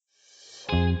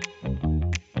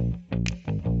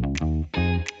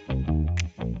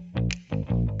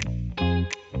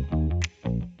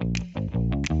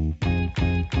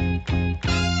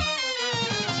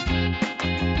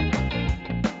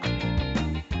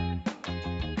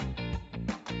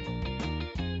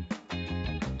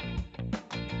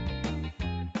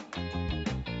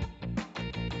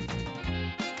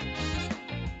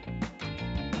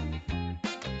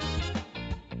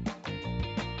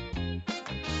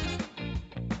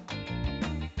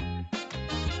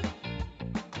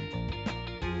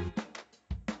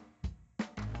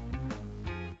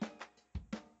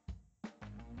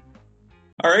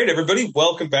All right, everybody,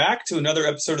 welcome back to another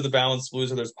episode of the Balanced Blues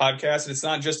Brothers podcast. And it's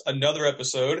not just another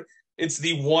episode, it's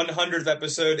the 100th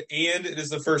episode, and it is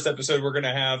the first episode we're going to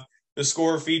have the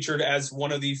score featured as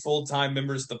one of the full-time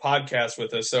members of the podcast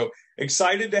with us. So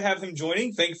excited to have him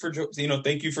joining. Thank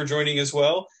you for joining as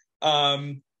well.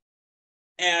 And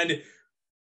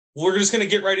we're just going to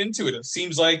get right into it. It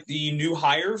seems like the new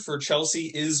hire for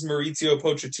Chelsea is Mauricio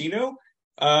Pochettino.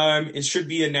 It should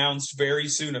be announced very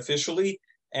soon officially.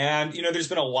 And, there's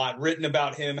been a lot written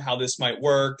about him, how this might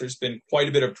work. There's been quite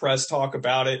a bit of press talk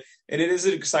about it. And it is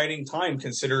an exciting time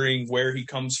considering where he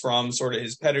comes from, sort of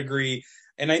his pedigree.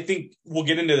 And I think we'll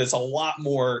get into this a lot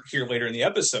more here later in the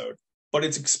episode. But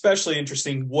it's especially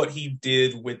interesting what he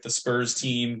did with the Spurs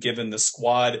team, given the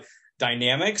squad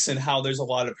dynamics and how there's a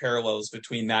lot of parallels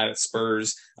between that at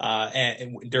Spurs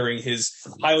and during his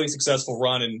highly successful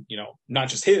run, and, not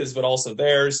just his, but also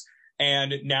theirs.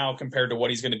 And now compared to what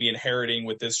he's going to be inheriting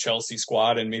with this Chelsea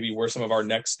squad and maybe where some of our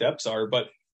next steps are. But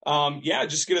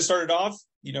just going to start it off,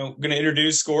 going to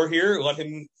introduce Score here, let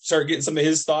him start getting some of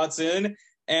his thoughts in.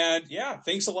 And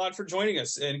thanks a lot for joining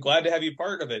us and glad to have you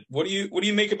part of it. What do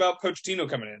you make about Pochettino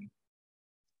coming in?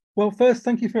 Well, first,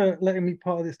 thank you for letting me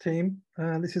part of this team.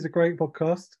 This is a great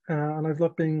podcast and I've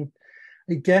loved being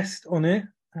a guest on it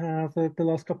for the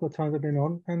last couple of times I've been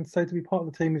on. And so to be part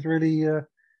of the team is really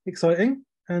exciting.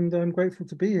 And I'm grateful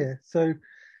to be here. So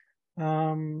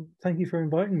thank you for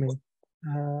inviting me.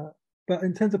 But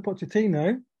in terms of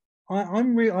Pochettino,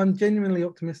 I'm genuinely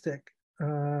optimistic.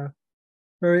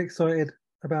 Very excited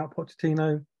about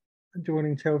Pochettino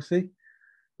joining Chelsea.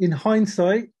 In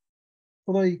hindsight,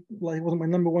 although he wasn't my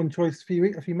number one choice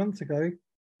a few months ago,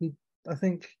 I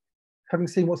think having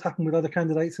seen what's happened with other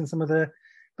candidates and some of their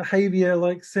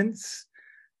behaviour, since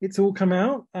it's all come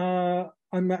out,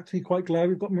 I'm actually quite glad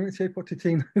we've got Mauricio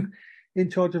Pochettino in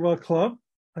charge of our club.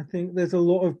 I think there's a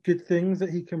lot of good things that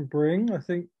he can bring. I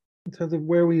think in terms of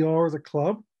where we are as a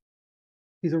club,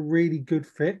 he's a really good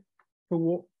fit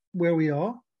for where we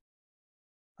are.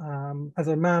 As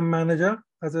a man manager,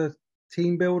 as a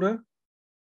team builder,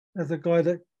 as a guy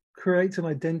that creates an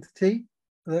identity,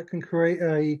 that can create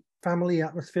a family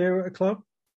atmosphere at a club,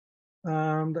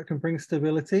 that can bring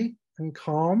stability and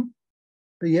calm,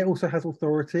 but yet also has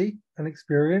authority and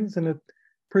experience and a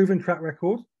proven track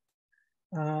record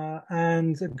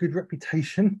and a good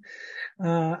reputation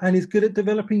and is good at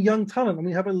developing young talent. And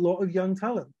we have a lot of young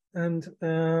talent. And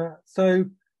so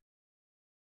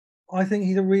I think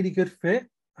he's a really good fit.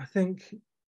 I think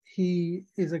he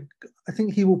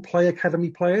will play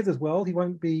academy players as well. He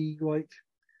won't be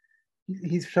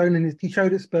he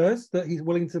showed at Spurs that he's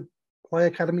willing to play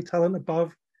academy talent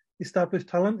above established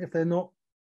talent if you're not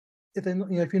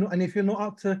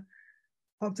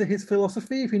up to his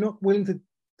philosophy, if you're not willing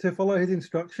to follow his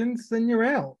instructions, then you're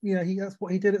out. That's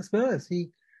what he did at Spurs. He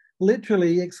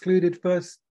literally excluded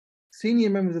first senior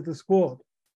members of the squad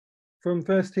from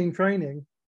first team training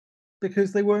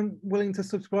because they weren't willing to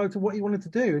subscribe to what he wanted to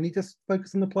do, and he just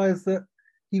focused on the players that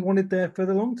he wanted there for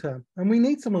the long term. And we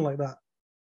need someone like that.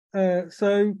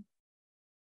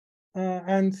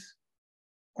 And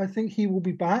I think he will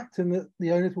be backed, and that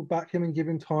the owners will back him and give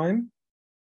him time.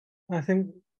 I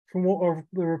think from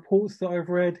the reports that I've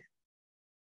read,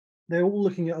 they're all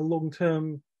looking at a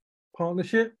long-term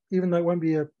partnership, even though it will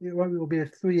be a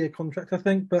 3-year contract, I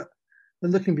think, but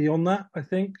they're looking beyond that, I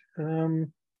think.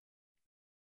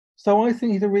 So I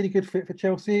think he's a really good fit for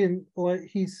Chelsea, and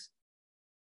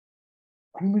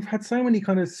we've had so many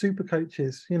kind of super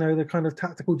coaches, the kind of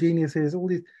tactical geniuses, all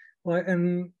these,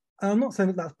 and I'm not saying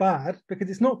that that's bad, because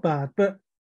it's not bad, but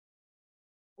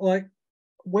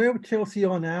where Chelsea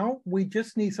are now, we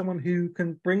just need someone who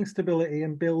can bring stability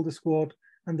and build a squad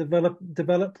and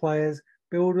develop players,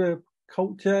 build a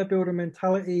culture, build a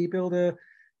mentality, build a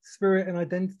spirit and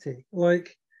identity,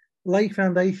 lay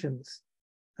foundations.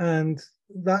 And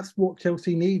that's what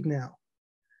Chelsea need now.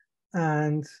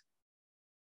 And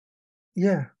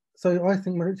so I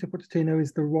think Mauricio Pochettino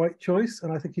is the right choice,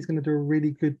 and I think he's going to do a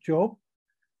really good job.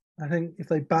 I think if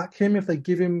they back him, if they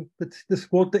give him the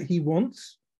squad that he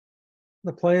wants,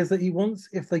 the players that he wants,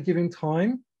 if they give him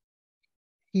time,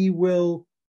 he will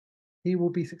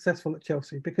be successful at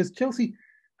Chelsea, because Chelsea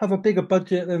have a bigger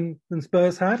budget than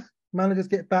Spurs had. Managers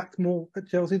get backed more at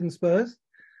Chelsea than Spurs.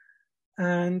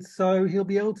 And so he'll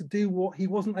be able to do what he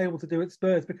wasn't able to do at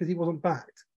Spurs because he wasn't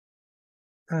backed.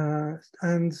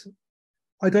 And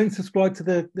I don't subscribe to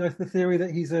the theory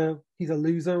that he's a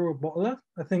loser or a bottler.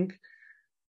 I think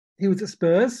he was at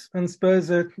Spurs, and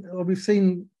Spurs are we've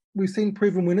seen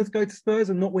proven winners go to Spurs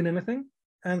and not win anything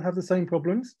and have the same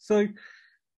problems. So,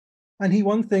 and he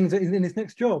won things in his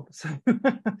next job. So,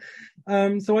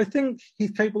 so I think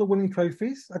he's capable of winning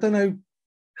trophies. I don't know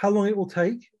how long it will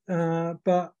take,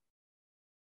 but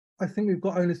I think we've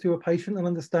got owners who are patient and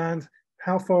understand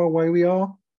how far away we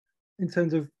are in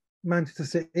terms of Manchester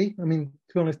City. I mean,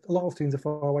 to be honest, a lot of teams are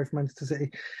far away from Manchester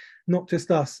City, not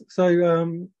just us.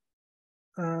 So,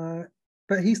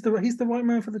 but he's the right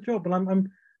man for the job, and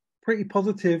I'm pretty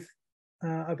positive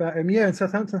about him. Yeah, and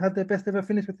Southampton had their best ever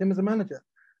finish with him as a manager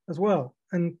as well,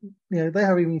 and they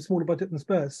have even smaller budget than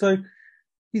Spurs. So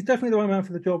he's definitely the right man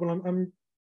for the job, and I'm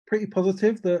pretty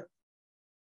positive that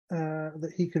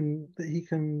that he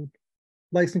can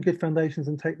lay some good foundations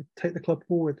and take the club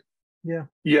forward. Yeah.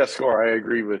 Yes, Score. I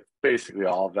agree with basically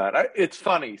all of that. It's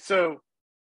funny. So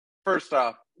first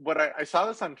off, what I saw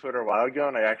this on Twitter a while ago,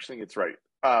 and I actually think it's right.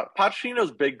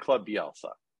 Pochettino's big club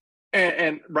Bielsa.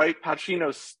 And right,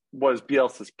 Pochettino was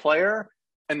Bielsa's player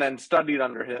and then studied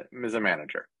under him as a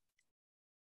manager.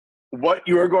 What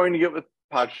you are going to get with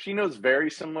Pochettino is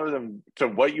very similar to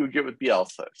what you would get with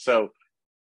Bielsa. So,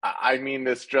 I mean,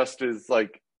 this just is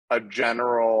like a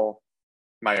general,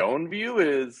 my own view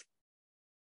is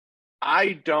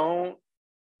I don't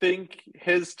think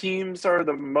his teams are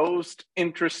the most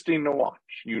interesting to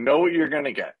watch. You know what you're going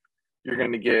to get. You're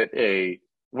going to get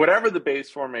whatever the base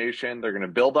formation, they're going to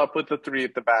build up with the three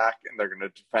at the back, and they're going to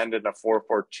defend in a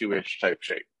 4-4-2-ish type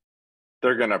shape.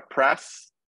 They're going to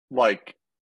press I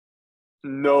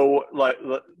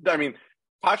mean,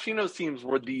 Pochettino's teams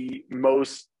were the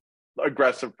most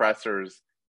aggressive pressers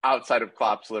outside of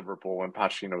Klopp's Liverpool when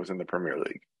Pochettino was in the Premier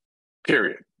League.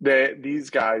 Period. These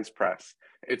guys press.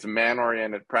 It's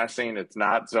man-oriented pressing. It's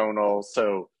not zonal.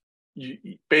 So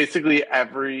basically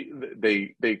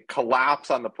they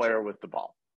collapse on the player with the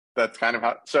ball. That's kind of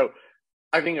how. So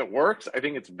I think it works. I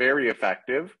think it's very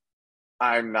effective.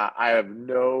 I have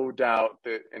no doubt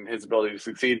that in his ability to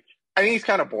succeed. I think he's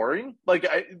kind of boring.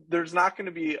 There's not going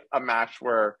to be a match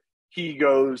where he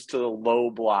goes to the low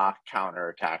block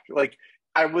counterattack.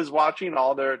 I was watching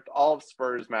all of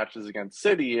Spurs matches against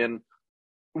City, and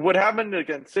what happened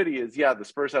against City is, the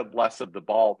Spurs had less of the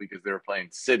ball because they were playing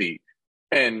City,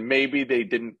 and maybe they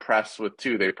didn't press with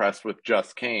two; they pressed with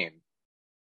just Kane.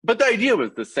 But the idea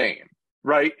was the same,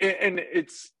 right? And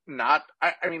it's not.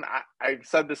 I mean, I've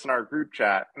said this in our group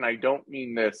chat, and I don't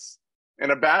mean this in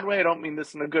a bad way. I don't mean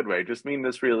this in a good way. I just mean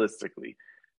this realistically.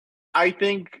 I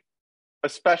think,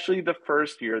 especially the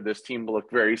first year, this team will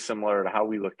look very similar to how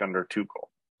we looked under Tuchel,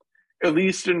 at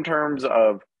least in terms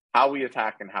of how we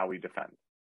attack and how we defend.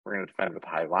 We're going to defend with a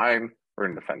high line. We're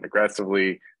going to defend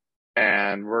aggressively.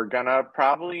 And we're going to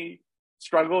probably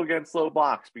struggle against low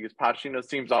blocks because Pochettino's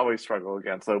teams always struggle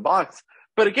against low blocks.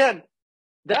 But again,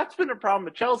 that's been a problem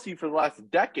at Chelsea for the last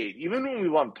decade. Even when we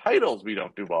won titles, we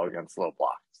don't do well against low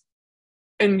blocks.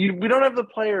 And we don't have the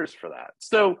players for that.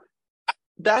 So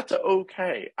that's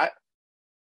okay.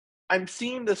 I'm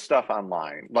seeing this stuff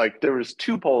online. There was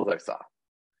 2 polls I saw.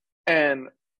 And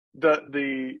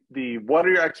the what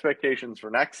are your expectations for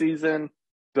next season?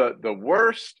 The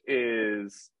worst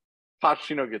is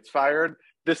Pochettino gets fired.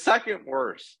 The second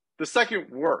worst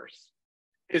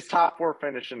is top 4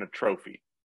 finish in a trophy.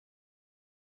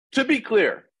 To be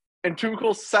clear, in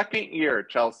Tuchel's second year at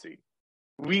Chelsea,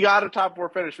 we got a top 4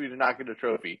 finish. We did not get a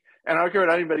trophy. And I don't care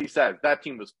what anybody says. That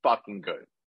team was fucking good.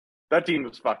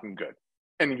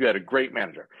 And you had a great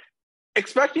manager.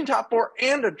 Expecting top 4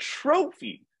 and a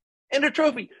trophy.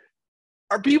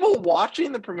 Are people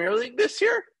watching the Premier League this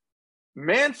year?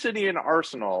 Man City and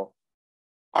Arsenal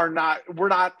we're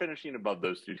not finishing above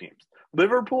those 2 teams.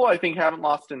 Liverpool, I think, haven't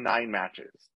lost in 9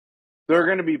 matches. They're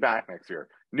going to be back next year.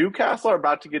 Newcastle are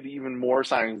about to get even more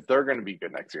signings. They're going to be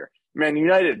good next year. Man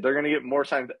United, they're going to get more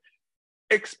signings.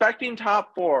 Expecting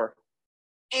top 4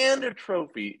 and a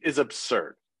trophy is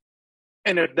absurd.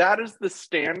 And if that is the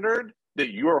standard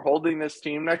that you are holding this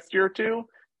team next year to,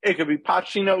 it could be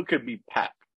Pochettino, it could be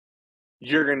Pep.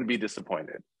 You're going to be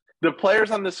disappointed. The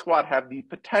players on this squad have the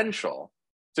potential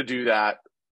to do that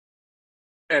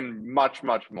and much,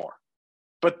 much more.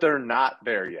 But they're not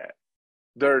there yet.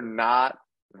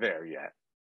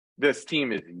 this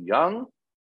team is young,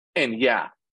 and yeah,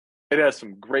 it has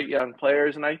some great young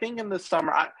players. And I think in the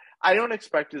summer, I don't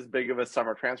expect as big of a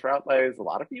summer transfer outlay as a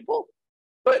lot of people,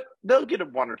 but they'll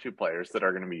get one or two players that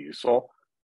are going to be useful.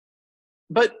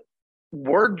 But it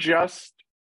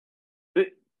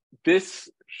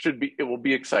will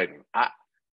be exciting.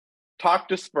 Talk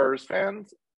to Spurs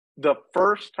fans. The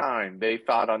first time they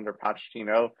thought under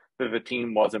Pochettino that the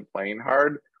team wasn't playing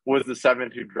hard was the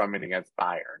 7-2 drumming against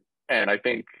Bayern. And I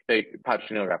think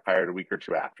Pochettino got fired a week or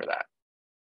two after that.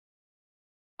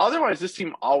 Otherwise, this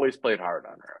team always played hard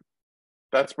under him.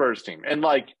 That Spurs team. And,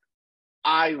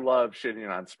 I love shitting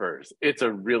on Spurs. It's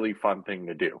a really fun thing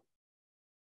to do.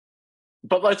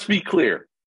 But let's be clear.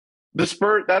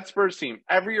 That Spurs team,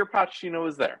 every year Pochettino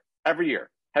was there, every year,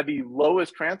 had the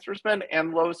lowest transfer spend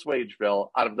and lowest wage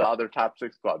bill out of the other top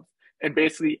 6 clubs. And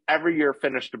basically every year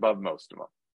finished above most of them.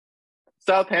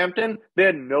 Southampton, they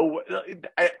had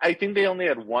I think they only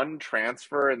had one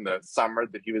transfer in the summer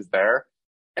that he was there.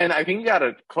 And I think he got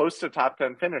a close to top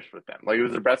 10 finish with them. It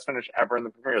was the best finish ever in the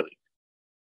Premier League.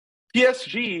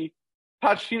 PSG,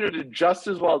 Pochettino did just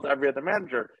as well as every other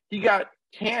manager. He got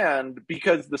canned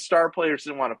because the star players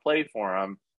didn't want to play for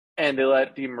him. And they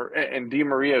let Di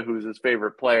Maria, who's his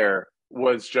favorite player,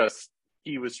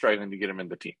 he was struggling to get him in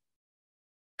the team.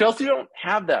 Chelsea don't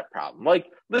have that problem.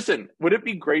 Listen, would it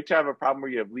be great to have a problem where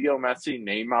you have Leo Messi,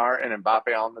 Neymar, and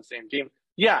Mbappe all on the same team?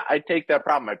 Yeah, I'd take that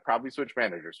problem. I'd probably switch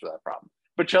managers for that problem.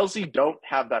 But Chelsea don't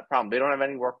have that problem. They don't have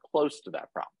anywhere close to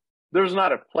that problem. There's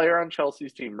not a player on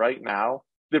Chelsea's team right now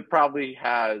that probably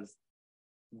has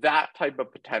that type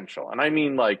of potential. And I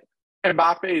mean,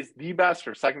 Mbappe is the best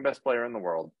or second best player in the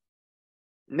world.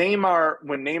 Neymar,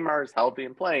 when Neymar is healthy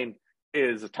and playing,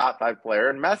 is a top 5 player,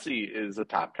 and Messi is a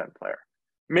top 10 player.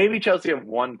 Maybe Chelsea have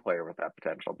one player with that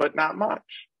potential, but not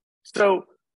much. So,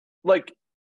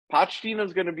 Pochettino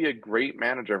is going to be a great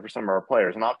manager for some of our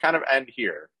players, and I'll kind of end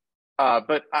here.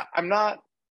 But I'm not.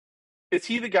 Is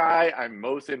he the guy I'm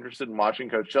most interested in watching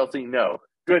coach Chelsea? No.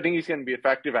 Do I think he's going to be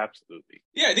effective? Absolutely.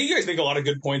 Yeah, I think you guys make a lot of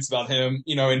good points about him.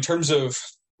 In terms of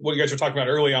what you guys were talking about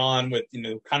early on with,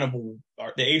 kind of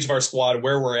the age of our squad,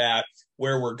 where we're at,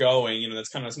 where we're going. That's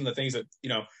kind of some of the things that,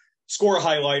 Score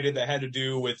highlighted that had to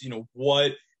do with,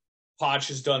 what Poch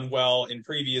has done well in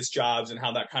previous jobs and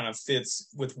how that kind of fits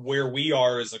with where we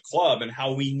are as a club and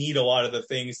how we need a lot of the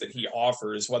things that he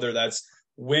offers, whether that's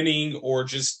winning or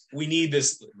just we need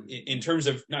this in terms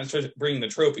of not just bringing the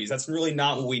trophies. That's really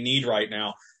not what we need right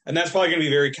now. And that's probably going to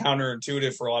be very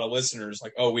counterintuitive for a lot of listeners.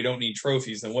 Oh, we don't need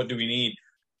trophies. Then what do we need?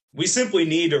 We simply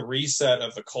need a reset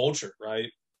of the culture, right?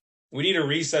 We need a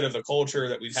reset of the culture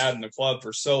that we've had in the club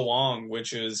for so long,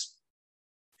 which is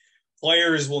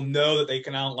players will know that they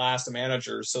can outlast a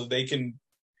manager. So they can,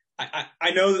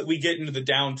 I know that we get into the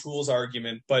down tools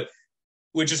argument, but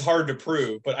which is hard to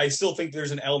prove, but I still think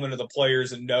there's an element of the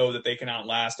players that know that they can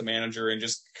outlast a manager and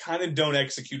just kind of don't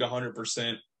execute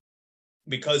 100%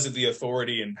 because of the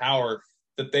authority and power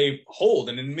that they hold.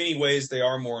 And in many ways, they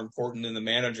are more important than the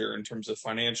manager in terms of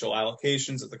financial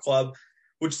allocations at the club,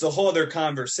 which is a whole other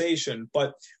conversation.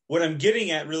 But what I'm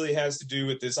getting at really has to do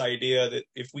with this idea that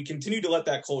if we continue to let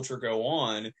that culture go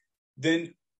on,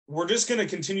 then we're just going to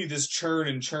continue this churn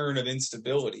and churn of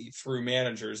instability through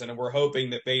managers. And we're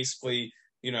hoping that basically,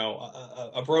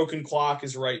 a broken clock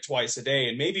is right twice a day,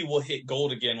 and maybe we'll hit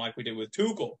gold again like we did with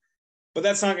Tuchel. But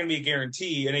that's not going to be a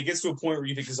guarantee. And it gets to a point where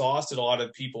you've exhausted a lot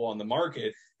of people on the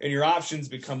market and your options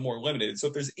become more limited. So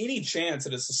if there's any chance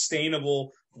at a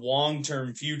sustainable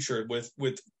long-term future with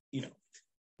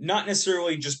not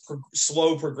necessarily just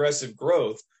slow progressive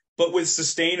growth, but with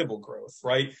sustainable growth,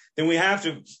 right? Then we have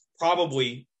to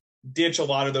probably ditch a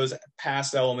lot of those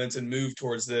past elements and move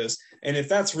towards this. And if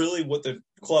that's really what the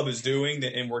club is doing,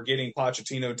 and we're getting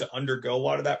Pochettino to undergo a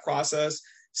lot of that process,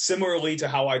 similarly to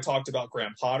how I talked about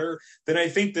Graham Potter, then I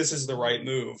think this is the right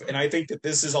move. And I think that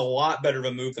this is a lot better of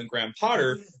a move than Graham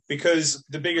Potter, because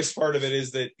the biggest part of it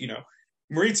is that,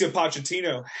 Mauricio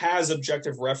Pochettino has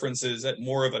objective references at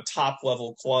more of a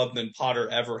top-level club than Potter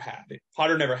ever had.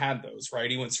 Potter never had those, right?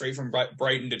 He went straight from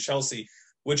Brighton to Chelsea,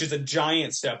 which is a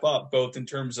giant step up, both in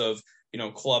terms of,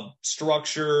 club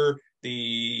structure,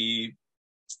 the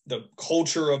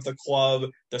culture of the club,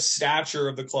 the stature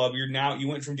of the club. You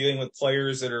went from dealing with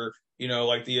players that are,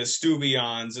 like the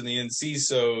Estubians and the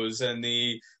Encisos and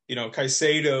the,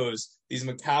 Caicedos, these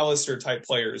McAllister type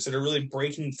players that are really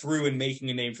breaking through and making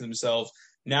a name for themselves.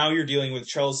 Now you're dealing with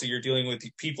Chelsea. You're dealing with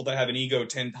people that have an ego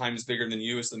 10 times bigger than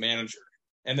you as the manager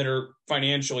and that are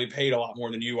financially paid a lot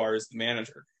more than you are as the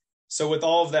manager. So with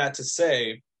all of that to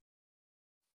say,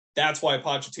 that's why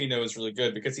Pochettino is really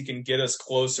good, because he can get us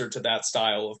closer to that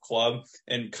style of club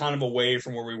and kind of away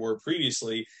from where we were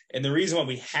previously. And the reason why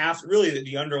we have, really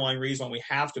the underlying reason why we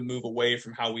have to move away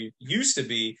from how we used to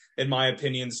be, in my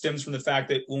opinion, stems from the fact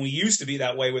that when we used to be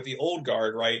that way with the old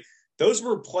guard, right, those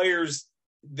were players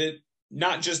that,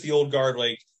 not just the old guard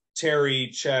like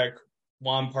Terry, Cech,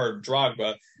 Lampard,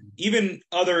 Drogba, even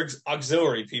other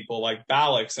auxiliary people like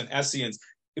Balix and Essien.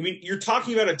 I mean, you're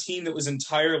talking about a team that was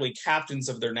entirely captains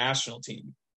of their national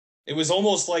team. It was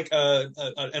almost like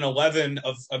an 11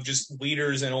 of just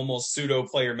leaders and almost pseudo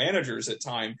player managers at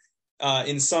time,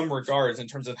 in some regards, in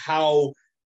terms of how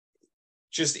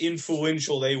just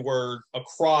influential they were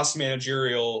across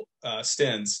managerial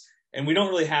stints. And we don't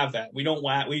really have that. We don't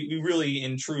lack. We really,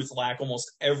 in truth, lack almost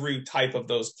every type of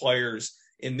those players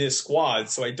in this squad.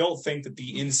 So I don't think that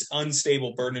the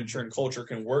unstable Burton culture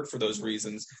can work for those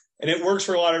reasons. And it works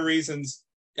for a lot of reasons,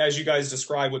 as you guys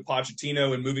described with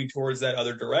Pochettino and moving towards that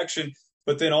other direction.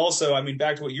 But then also, I mean,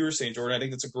 back to what you were saying, Jordan, I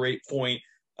think that's a great point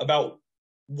about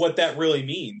what that really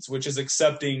means, which is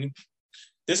accepting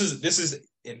this is,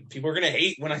 and people are going to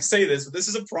hate when I say this, but this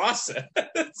is a process.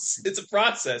 It's a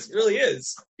process. It really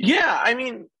is. Yeah. I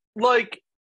mean, like,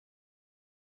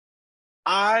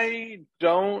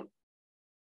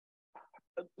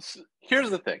 here's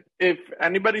the thing. If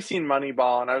anybody's seen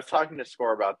Moneyball, and I was talking to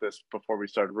Score about this before we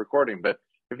started recording, but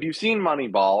if you've seen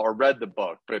Moneyball or read the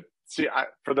book, but see,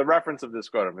 for the reference of this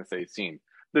quote, I'm going to say scene.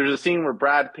 There's a scene where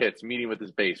Brad Pitt's meeting with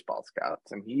his baseball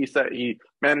scouts, and he said he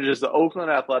manages the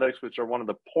Oakland Athletics, which are one of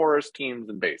the poorest teams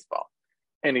in baseball.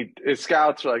 And his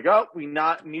scouts are like, "Oh, we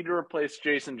need to replace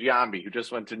Jason Giambi, who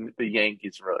just went to the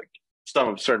Yankees for like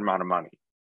some certain amount of money."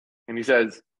 And he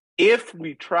says, "If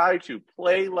we try to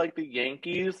play like the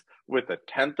Yankees with a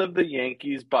tenth of the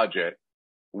Yankees budget,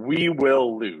 we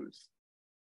will lose."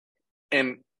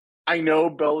 And I know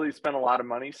Billy spent a lot of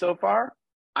money so far.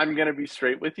 I'm going to be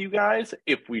straight with you guys.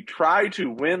 If we try to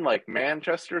win like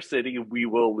Manchester City, we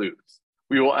will lose.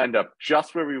 We will end up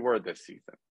just where we were this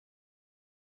season.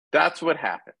 That's what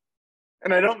happened.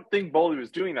 And I don't think Bowley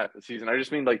was doing that this season. I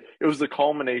just mean like it was the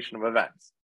culmination of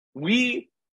events. We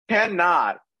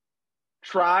cannot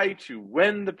try to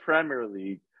win the Premier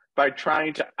League by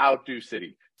trying to outdo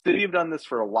City. City have done this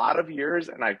for a lot of years,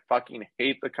 and I fucking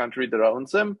hate the country that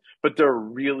owns them, but they're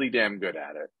really damn good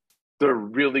at it. They're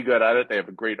really good at it. They have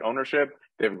a great ownership,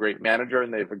 they have a great manager,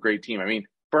 and they have a great team. I mean,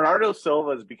 Bernardo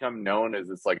Silva has become known as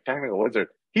this like technical wizard.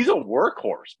 He's a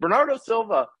workhorse. Bernardo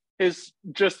Silva has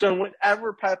just done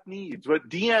whatever Pep needs. What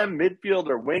DM,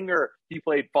 midfielder, winger, he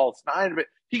played false nine, but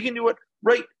he can do it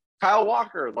right. Kyle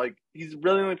Walker, like he's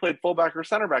really only played fullback or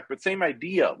center back, but same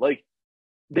idea. Like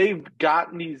they've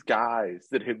gotten these guys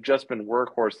that have just been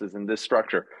workhorses in this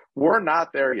structure. We're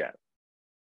not there yet.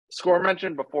 Score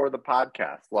mentioned before the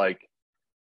podcast, like,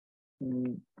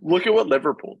 look at what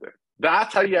Liverpool did.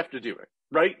 That's how you have to do it,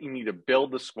 right? You need to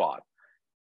build the squad.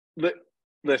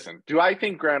 Listen, do I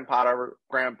think Graham Potter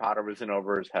was in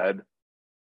over his head?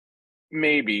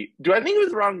 Maybe. Do I think it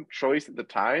was the wrong choice at the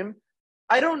time?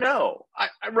 I don't know.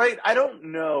 I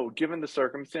don't know, given the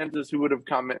circumstances, who would have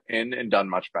come in and done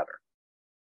much better.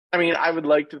 I mean, I would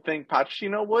like to think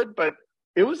Pochettino would, but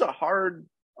it was a hard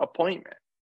appointment.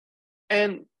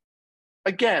 And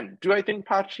again, do I think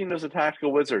Pochettino's a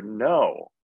tactical wizard?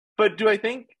 No. But do I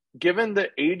think, given the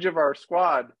age of our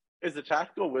squad, is a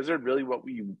tactical wizard really what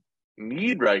we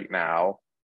need right now?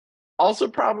 Also,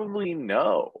 probably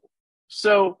no.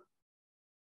 So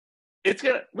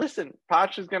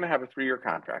Poch is gonna have a 3-year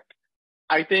contract.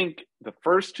 I think the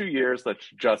first 2 years, let's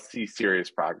just see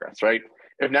serious progress, right?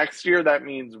 If next year that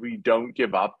means we don't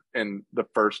give up in the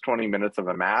first 20 minutes of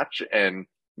a match and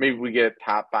maybe we get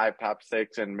top 5, top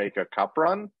 6 and make a cup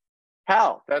run,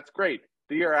 hell, that's great.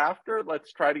 The year after,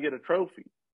 let's try to get a trophy.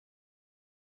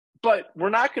 But we're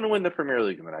not going to win the Premier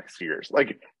League in the next few years.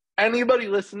 Like, anybody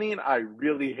listening, I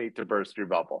really hate to burst your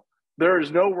bubble. There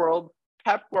is no world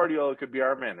Pep Guardiola could be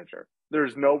our manager.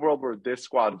 There's no world where this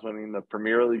squad is winning the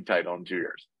Premier League title in 2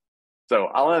 years. So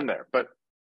I'll end there. But,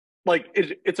 like,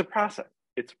 it's a process.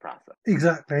 It's a process.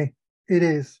 Exactly. It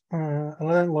is. And I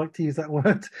don't like to use that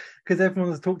word because everyone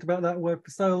has talked about that word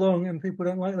for so long and people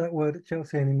don't like that word at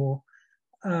Chelsea anymore.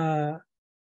 But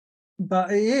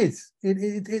it is.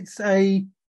 It's a...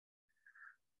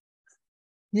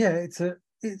 Yeah,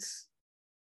 it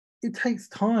takes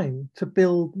time to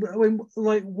build. I mean,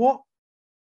 like what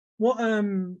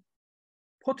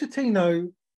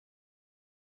Pochettino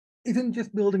isn't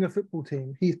just building a football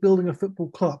team, he's building a football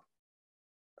club.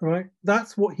 Right?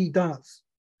 That's what he does.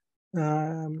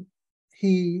 It's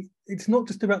not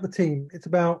just about the team, it's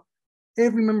about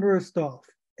every member of staff,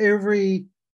 even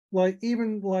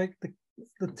the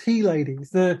tea ladies,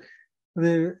 the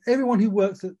everyone who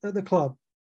works at the club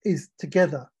is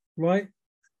together, right?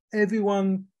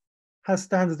 Everyone has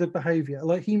standards of behaviour.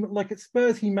 Like at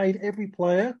Spurs, he made every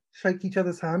player shake each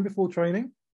other's hand before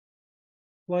training.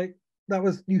 Like that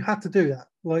was, you had to do that.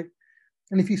 Like,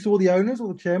 and if you saw the owners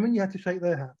or the chairman, you had to shake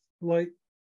their hand. Like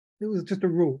it was just a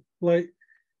rule. Like,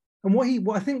 and what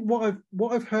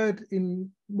I've heard in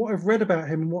what I've read about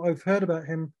him and what I've heard about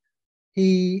him,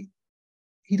 he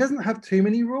doesn't have too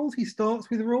many rules. He starts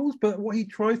with rules, but what he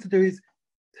tries to do is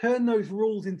turn those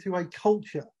rules into a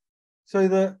culture, so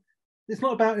that it's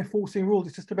not about enforcing rules.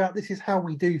 It's just about, this is how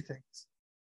we do things,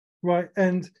 right?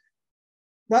 And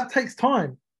that takes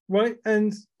time, right?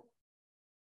 And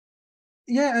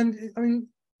yeah, and I mean,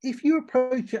 if you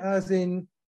approach it as in,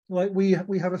 like, we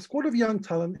have a squad of young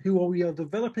talent who we are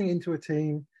developing into a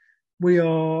team. We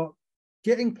are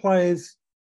getting players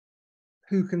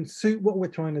who can suit what we're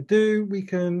trying to do. Who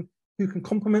can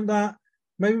complement that.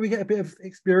 Maybe we get a bit of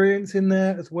experience in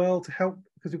there as well to help,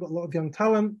 because we've got a lot of young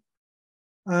talent.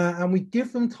 And we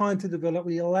give them time to develop.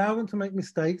 We allow them to make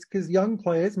mistakes, because young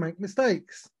players make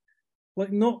mistakes.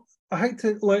 I hate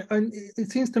to, and it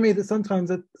seems to me that sometimes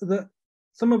that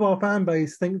some of our fan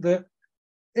base think that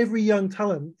every young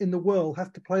talent in the world has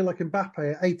to play like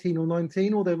Mbappe at 18 or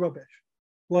 19, or they're rubbish.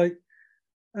 Like,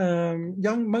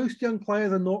 most young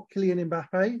players are not Kylian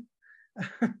Mbappe,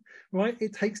 right?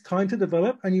 It takes time to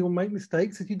develop, and you will make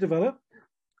mistakes as you develop.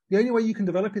 The only way you can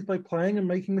develop is by playing and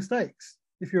making mistakes.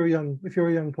 If you're a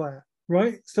young player,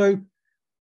 right? So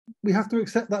we have to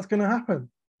accept that's going to happen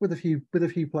with a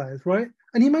few players, right?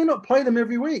 And he may not play them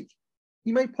every week.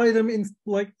 He may play them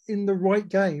in the right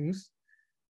games,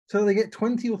 so they get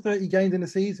 20 or 30 games in a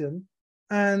season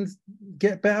and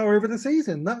get better over the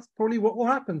season. That's probably what will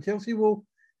happen. Chelsea will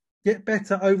get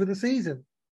better over the season.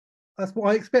 That's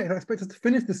what I expect. I expect us to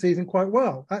finish the season quite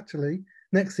well, actually,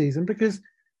 next season, because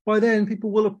by then people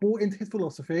will have bought into his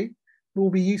philosophy. Will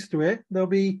be used to it. They'll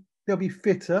be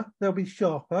fitter. They'll be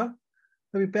sharper.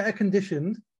 They'll be better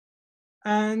conditioned,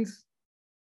 and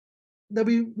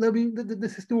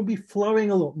the system will be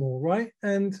flowing a lot more, right?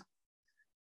 And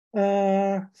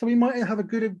so we might have a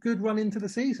good run into the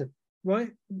season,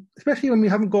 right? Especially when we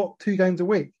haven't got 2 games a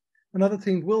week, and other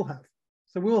teams will have.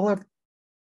 So we'll have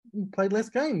played less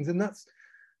games,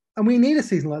 and we need a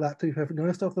season like that, to be perfectly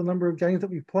honest, after the number of games that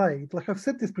we've played. Like I've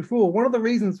said this before, one of the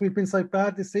reasons we've been so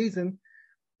bad this season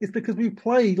is because we've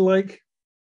played like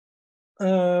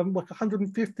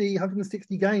 150,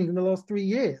 160 games in the last 3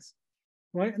 years,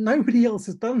 right? And nobody else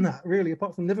has done that, really,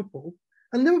 apart from Liverpool.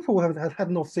 And Liverpool have had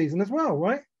an off season as well,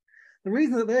 right? The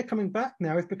reason that they're coming back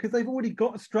now is because they've already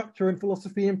got a structure and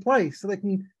philosophy in place, so they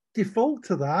can default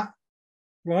to that,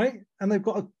 right? And they've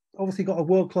obviously got a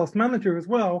world-class manager as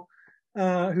well,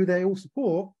 who they all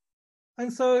support.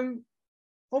 And so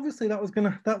obviously that's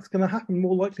gonna happen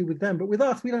more likely with them. But with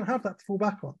us, we don't have that to fall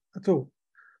back on at all.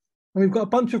 And we've got a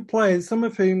bunch of players, some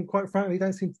of whom, quite frankly,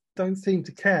 don't seem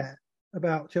to care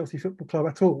about Chelsea Football Club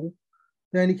at all.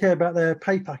 They only care about their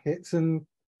pay packets and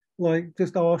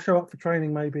just, I'll show up for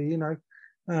training maybe,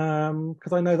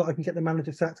 because I know that I can get the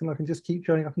manager sacked and I can just keep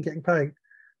showing up and getting paid.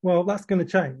 Well, that's going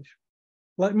to change.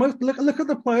 Look at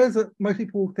the players that most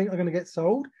people think are going to get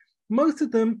sold. Most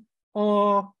of them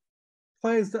are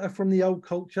players that are from the old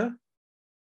culture.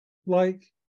 Like,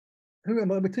 who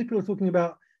am I? People are talking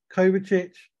about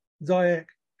Kovacic, Ziyech,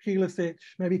 Pulisic,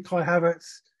 maybe Kai Havertz,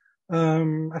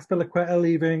 Azpilicueta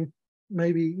leaving,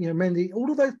 maybe Mendy. All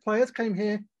of those players came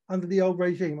here under the old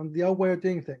regime, under the old way of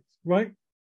doing things, right?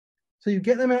 So you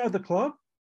get them out of the club,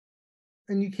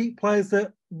 and you keep players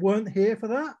that weren't here for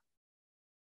that.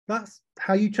 That's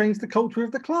how you change the culture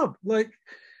of the club.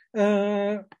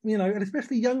 And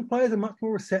especially young players are much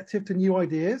more receptive to new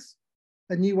ideas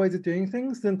and new ways of doing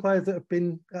things than players that have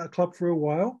been at a club for a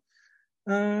while.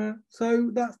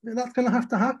 So that's going to have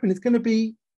to happen. It's going to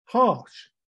be harsh.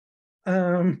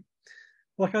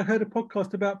 I heard a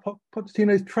podcast about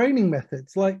Pochettino's training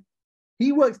methods.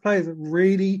 He works players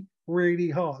really, really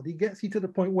hard. He gets you to the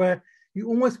point where you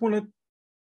almost want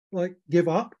to give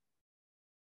up.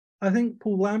 I think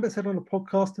Paul Lambert said on a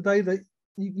podcast today that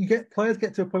players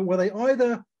get to a point where they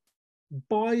either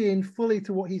buy in fully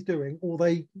to what he's doing or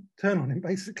they turn on him,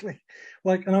 basically.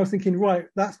 And I was thinking, right,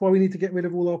 that's why we need to get rid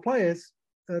of all our players,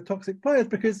 toxic players,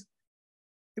 because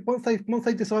once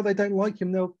they decide they don't like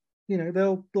him, they'll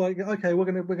okay,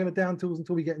 we're gonna down tools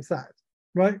until we get him sacked,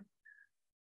 right?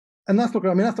 And that's not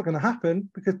going to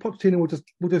happen, because Pochettino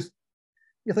will just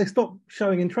if they stop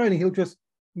showing in training, he'll just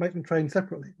make them train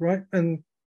separately, right? And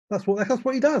that's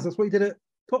what he does. That's what he did at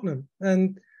Tottenham,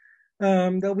 and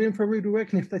they'll be in for a rude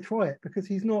awakening if they try it, because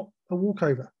he's not a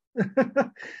walkover.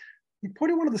 he's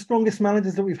probably one of the strongest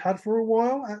managers that we've had for a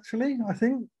while. Actually, I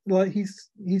think like he's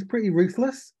pretty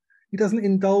ruthless. He doesn't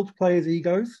indulge players'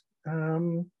 egos.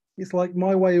 It's like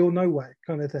my way or no way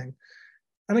kind of thing.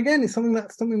 And again, it's something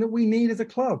that we need as a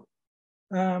club.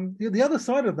 The other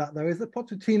side of that, though, is that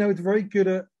Pochettino is very good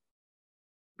at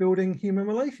building human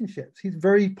relationships. He's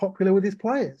very popular with his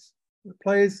players. The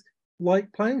players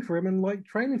like playing for him and like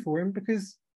training for him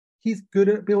because he's good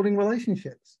at building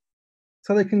relationships.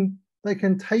 So they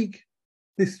can take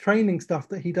this training stuff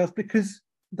that he does because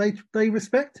they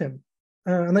respect him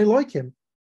and they like him,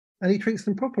 and he treats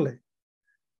them properly.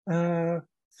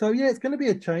 So yeah, it's going to be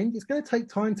a change. It's going to take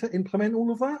time to implement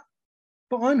all of that,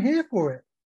 but I'm here for it.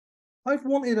 I've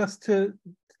wanted us to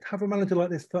have a manager like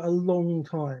this for a long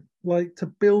time, like to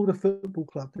build a football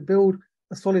club, to build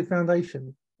a solid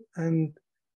foundation, and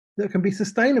that can be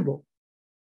sustainable.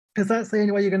 Because that's the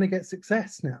only way you're going to get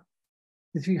success now,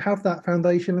 is you have that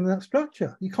foundation and that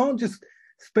structure. You can't just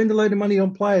spend a load of money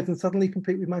on players and suddenly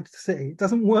compete with Manchester City. It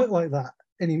doesn't work like that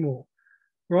anymore,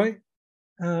 right?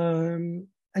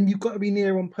 And you've got to be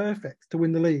near on perfect to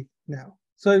win the league now.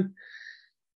 So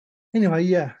anyway,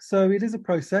 yeah. So it is a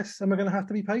process, and we're going to have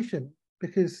to be patient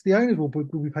because the owners will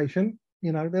be patient.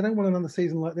 You know, they don't want another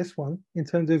season like this one in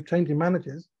terms of changing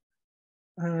managers.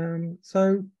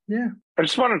 So yeah. I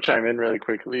just want to chime in really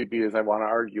quickly because I want to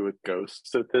argue with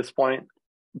ghosts at this point.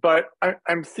 But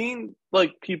I'm seeing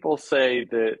like people say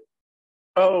that,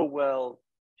 oh, well,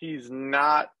 he's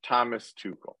not Thomas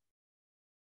Tuchel.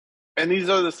 And these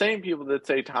are the same people that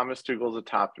say Thomas Tuchel is a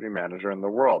top 3 manager in the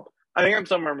world. I think I'm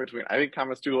somewhere in between. I think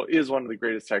Thomas Tuchel is one of the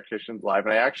greatest tacticians alive.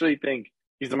 And I actually think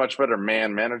he's a much better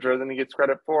manager than he gets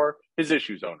credit for. His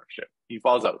issue is ownership. He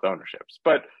falls out with ownerships.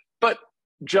 But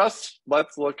just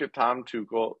let's look at Thomas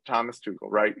Tuchel,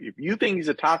 right? If you think he's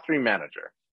a top 3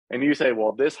 manager and you say,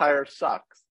 well, this hire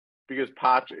sucks because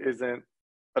Poch isn't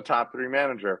a top 3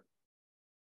 manager,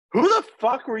 who the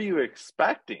fuck were you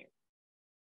expecting?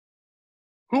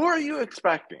 Who are you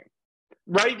expecting?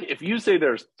 Right? If you say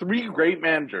there's 3 great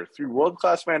managers, 3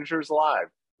 world-class managers alive,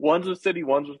 one's with City,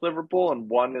 one's with Liverpool, and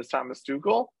one is Thomas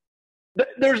Tuchel,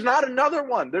 there's not another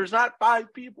one. There's not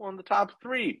 5 people in the top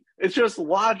 3. It's just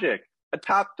logic. A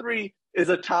top 3 is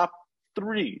a top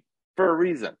 3 for a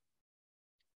reason.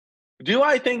 Do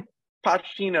I think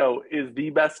Pochettino is the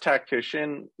best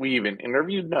tactician we even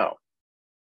interviewed? No.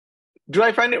 Do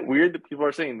I find it weird that people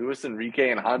are saying Luis Enrique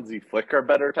and Hansi Flick are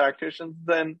better tacticians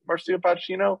than Mauricio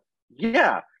Pochettino?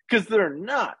 Yeah, because they're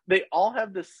not. They all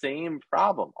have the same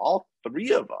problem, all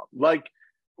 3 of them. Like,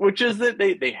 which is that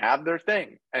they have their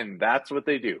thing, and that's what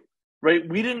they do. Right?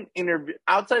 We didn't interview,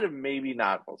 outside of maybe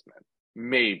Nagelsmann.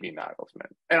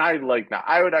 And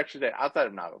I would actually say outside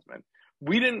of Nagelsmann,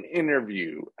 we didn't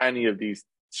interview any of these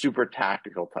super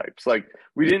tactical types. Like,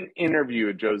 we didn't interview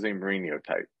a Jose Mourinho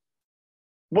type.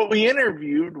 What we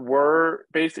interviewed were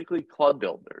basically club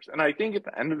builders. And I think at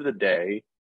the end of the day,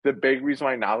 the big reason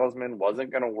why Nagelsmann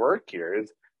wasn't going to work here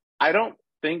is I don't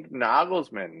think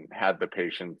Nagelsmann had the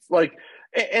patience. Like,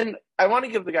 and I want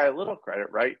to give the guy a little credit,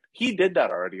 right? He did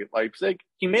that already at Leipzig.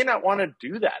 He may not want to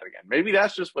do that again. Maybe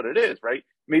that's just what it is, right?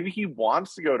 Maybe he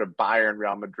wants to go to Bayern,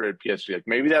 Real Madrid, PSG. Like,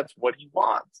 maybe that's what he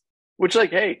wants. Which,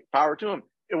 like, hey, power to him.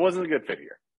 It wasn't a good fit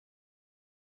here.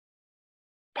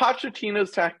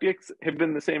 Pochettino's tactics have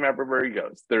been the same everywhere he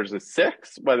goes. There's a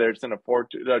 6, whether it's in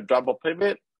a double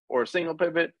pivot or a single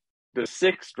pivot. The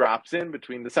 6 drops in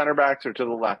between the center backs or to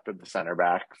the left of the center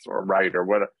backs or right or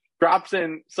whatever. Drops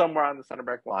in somewhere on the center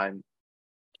back line,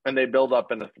 and they build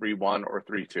up in a 3-1 or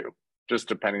 3-2, just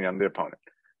depending on the opponent,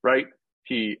 right?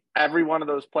 Every one of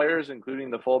those players,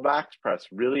 including the fullbacks, press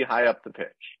really high up the pitch.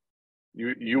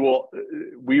 We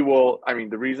will. I mean,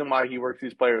 the reason why he works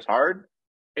these players hard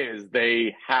is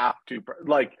they have to,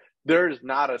 like, there's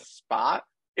not a spot.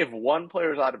 If one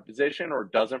player is out of position or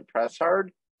doesn't press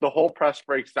hard, the whole press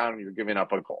breaks down and you're giving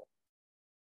up a goal.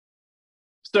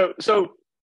 So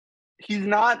he's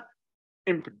not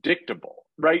unpredictable,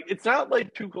 right? It's not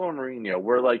like Tuchel and Mourinho,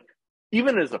 where, like,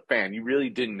 even as a fan, you really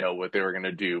didn't know what they were going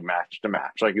to do match to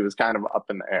match. Like, it was kind of up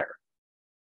in the air.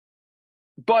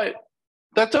 But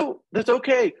that's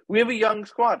okay. We have a young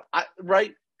squad,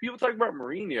 right? People talk about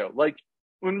Mourinho. Like,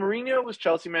 when Mourinho was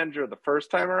Chelsea manager the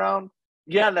first time around,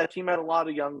 yeah, that team had a lot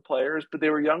of young players, but they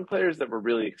were young players that were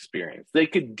really experienced. They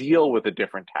could deal with a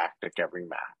different tactic every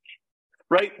match,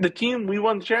 right? The team we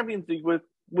won the Champions League with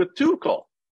Tuchel,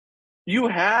 you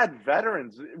had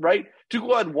veterans, right?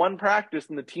 Tuchel had one practice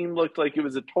and the team looked like it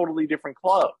was a totally different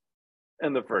club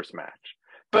in the first match.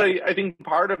 But I think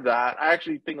part of that, I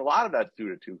actually think a lot of that's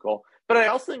due to Tuchel, but I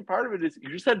also think part of it is you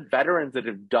just had veterans that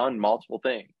have done multiple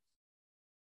things.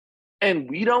 And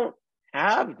we don't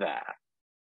have that.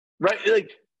 right?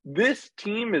 Like, this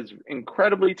team is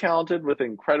incredibly talented with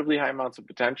incredibly high amounts of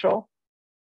potential.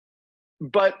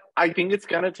 But I think it's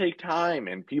going to take time,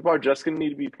 and people are just going to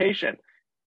need to be patient.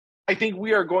 I think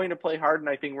we are going to play hard, and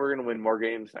I think we're going to win more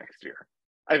games next year.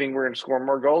 I think we're going to score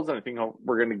more goals, and I think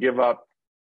we're going to give up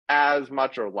as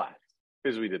much or less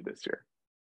as we did this year.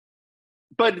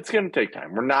 But it's going to take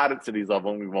time. We're not at City's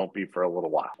level, and we won't be for a little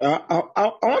while.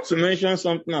 I want to mention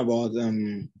something about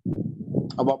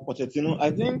Pochettino. I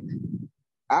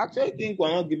actually think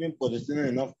we're not giving Pochettino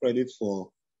enough credit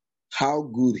for how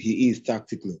good he is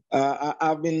tactically.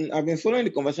 I've been following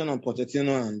the conversation on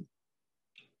Pochettino, and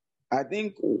I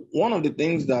think one of the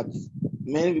things that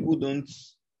many people don't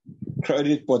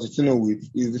credit Pochettino with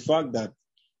is the fact that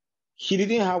he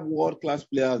didn't have world-class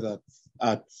players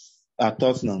at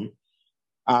Tottenham.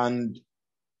 And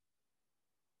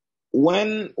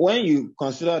when you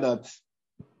consider that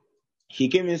he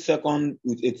came in second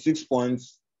with 86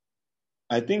 points,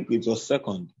 I think it was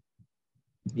second.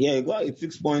 Yeah, he got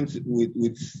 86 points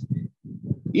with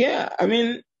yeah, I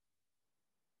mean,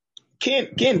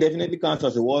 Kane definitely counts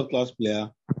as a world-class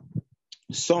player.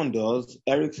 Son does,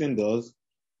 Eriksen does,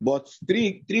 but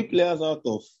three players out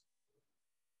of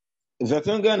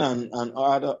Vertonghen and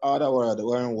other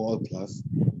weren't world-class.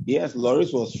 Yes,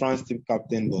 Lloris was France team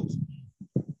captain, but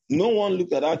no one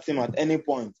looked at that team at any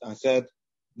point and said,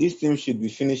 this team should be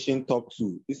finishing top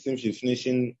two. This team should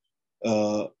be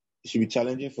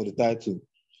challenging for the title.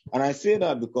 And I say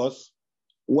that because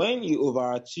when you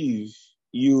overachieve,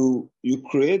 you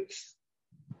create,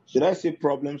 should I say,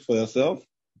 problems for yourself.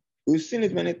 We've seen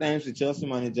it many times with Chelsea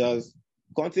managers.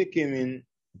 Conte came in,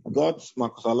 got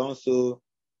Marcos Alonso,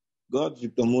 got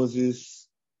Victor Moses,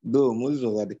 though Moses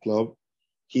was at the club.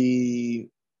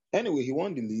 He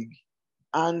won the league.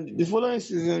 And the following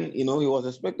season, he was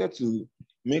expected to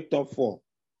make top four.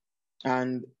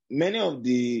 And many of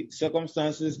the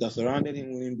circumstances that surrounded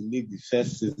him winning the league the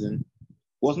first season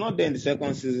was not there in the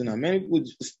second season. And many people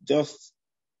just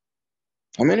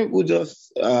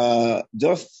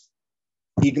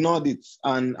ignored it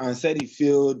and said he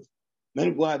failed.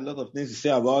 Many people had a lot of things to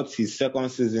say about his second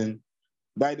season.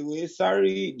 By the way,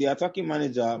 Sarri, the attacking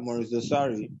manager, Mauricio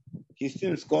Sarri, his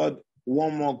team scored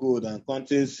one more goal than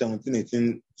Conte's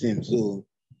 17-18 team. So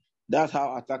that's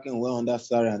how attacking were under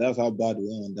Sarri, and that's how bad we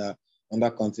were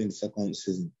under Conte in the second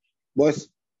season. But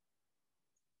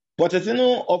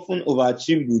Pochettino often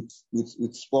overachieved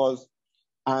with Spurs,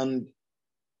 and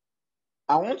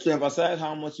I want to emphasize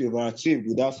how much he overachieved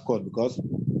with that squad, because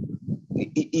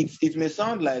it may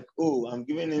sound like, I'm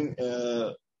giving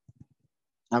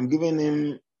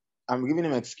him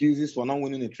excuses for not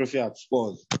winning a trophy at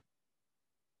Spurs.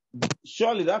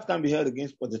 Surely that can be held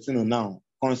against Pochettino now,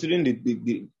 considering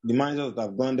the managers that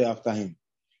have gone there after him.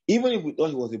 Even if we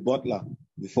thought he was a butler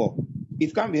before,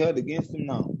 it can be held against him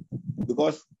now,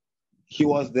 because he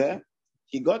was there.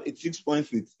 He got 86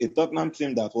 points with a Tottenham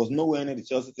team that was nowhere near the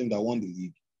Chelsea team that won the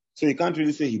league. So you can't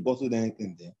really say he bottled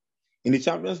anything there. In the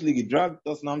Champions League, he dragged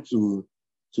Tottenham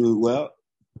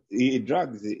he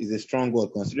dragged is a strong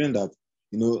word, considering that,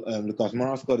 Lucas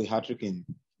Moura scored a hat-trick in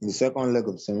the second leg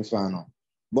of the semi-final.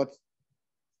 But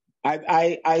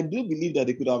I do believe that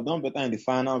they could have done better in the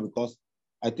final, because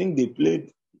I think they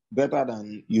played better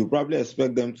than you probably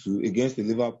expect them to against the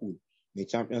Liverpool in the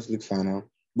Champions League final.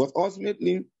 But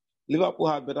ultimately, Liverpool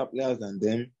had better players than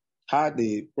them, had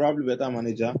a probably better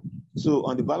manager. So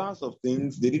on the balance of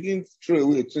things, they didn't throw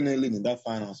away a 2-0 lead in that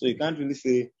final. So you can't really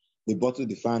say they bottled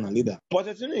the final either.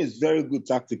 Pochettino is very good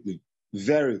tactically,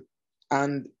 very.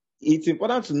 And it's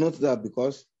important to note that,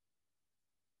 because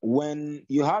when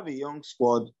you have a young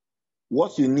squad,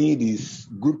 what you need is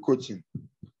good coaching.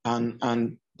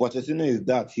 And Pochettino is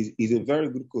that. He's a very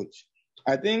good coach.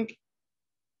 I think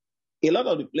a lot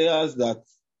of the players that,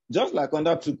 just like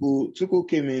under Tuchel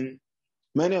came in,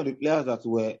 many of the players that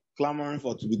were clamoring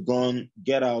for to be gone,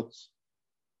 get out.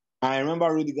 I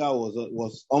remember Rudiger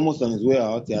was almost on his way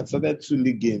out. He had started 2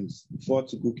 league games before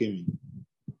Tuchel came in.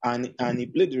 And he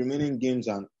played the remaining games,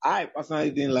 and I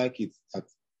personally didn't like it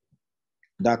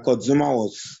that Kozuma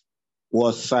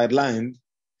was sidelined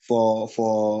for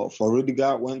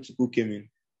Rudiger when Tuchel came in.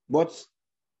 But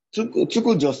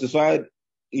Tuchel justified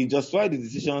the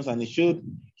decisions, and he showed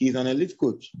he's an elite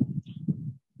coach.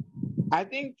 I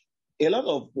think a lot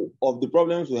of the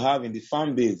problems we have in the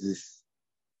fan base is,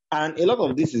 and a lot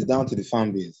of this is down to the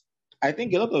fan base. I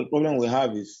think a lot of the problem we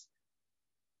have is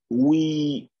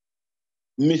we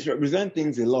misrepresent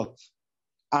things a lot.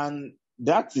 And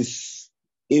that is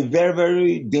a very,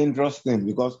 very dangerous thing,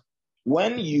 because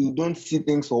when you don't see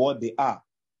things for what they are,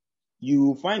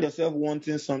 you find yourself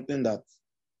wanting something that,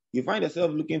 you find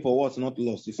yourself looking for what's not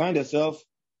lost. You find yourself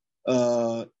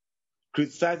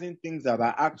criticizing things that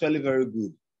are actually very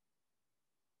good.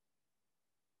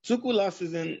 Tuchel last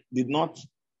season did not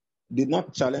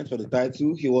challenge for the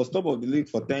title. He was top of the league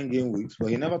for 10 game weeks, but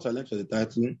he never challenged for the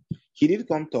title. He did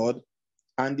come third,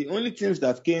 and the only teams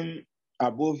that came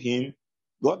above him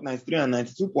got 93 and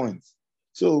 92 points.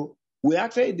 So we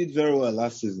actually did very well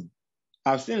last season.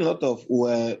 I've seen a lot of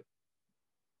where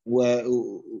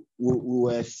we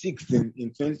were sixth in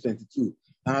 2022,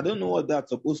 and I don't know what that's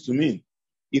supposed to mean.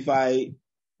 If I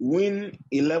win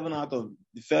 11 out of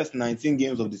the first 19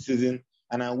 games of the season,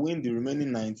 and I win the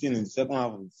remaining 19 in the second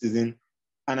half of the season,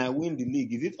 and I win the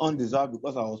league, is it undeserved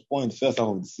because I was poor in the first half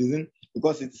of the season?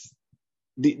 Because it's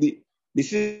the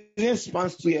season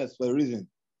spans 2 years for a reason.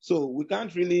 So we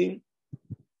can't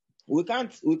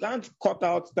cut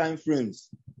out time frames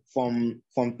from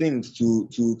things to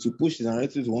push the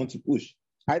narratives we want to push.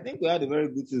 I think we had a very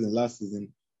good season last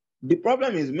season. The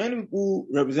problem is many people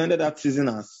represented that season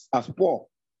as poor.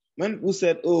 Many people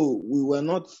said, oh, we were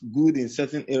not good in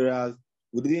certain areas.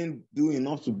 We didn't do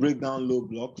enough to break down low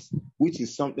blocks, which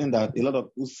is something that a lot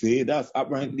of people say. That's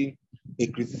apparently a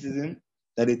criticism,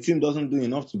 that a team doesn't do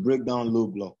enough to break down low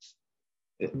blocks.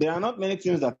 There are not many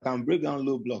teams that can break down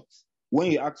low blocks when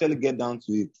you actually get down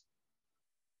to it.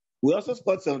 We also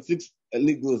scored 76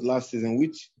 league goals last season,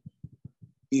 which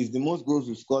is the most goals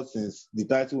we've scored since the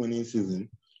title-winning season,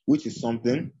 which is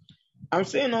something. I'm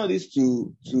saying all this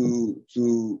to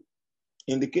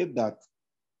indicate that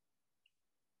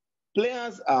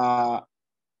Chelsea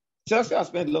has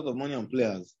spent a lot of money on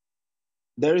players.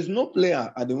 There is no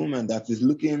player at the moment that is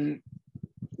looking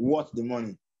worth the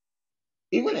money.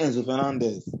 Even Enzo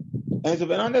Fernandez. Enzo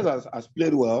Fernandez has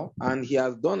played well, and he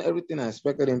has done everything I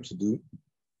expected him to do,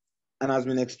 and has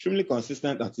been extremely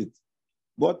consistent at it.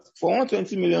 But for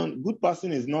 120 million, good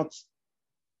passing is not.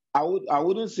 I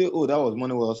wouldn't say, oh, that was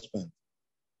money well spent.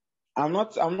 I'm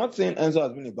not saying Enzo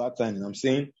has been a bad signing. I'm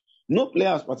saying no player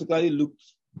has particularly looked,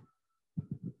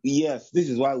 yes, this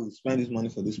is why we spend this money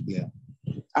for this player.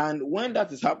 And when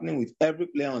that is happening with every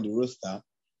player on the roster,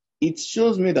 it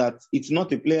shows me that it's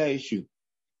not a player issue.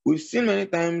 We've seen many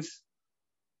times,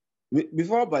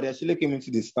 before Badiashile came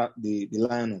into the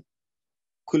lineup,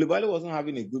 Koulibaly wasn't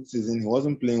having a good season. He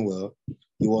wasn't playing well.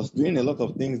 He was doing a lot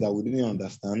of things that we didn't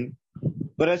understand.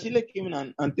 Badiashile came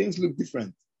in and things looked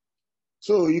different.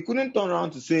 So you couldn't turn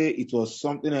around to say it was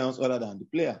something else other than the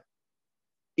player,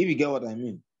 if you get what I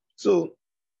mean. So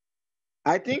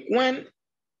I think when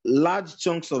large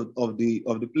chunks of the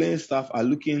playing staff are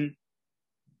looking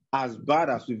as bad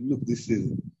as we've looked this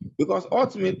season, because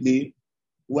ultimately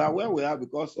we are where we are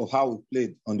because of how we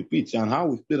played on the pitch, and how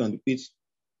we've played on the pitch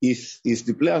is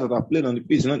the players that have played on the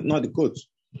pitch, not the coach.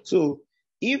 So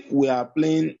if we are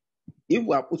putting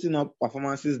up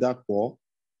performances that poor,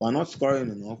 we're not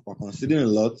scoring enough, we're conceding a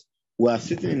lot, we are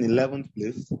sitting in 11th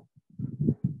place,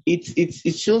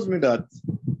 it shows me that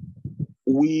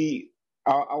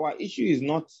our issue is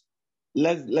not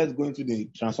let's go into the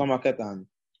transfer market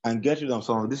and get rid of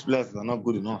some of these players that are not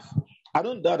good enough. I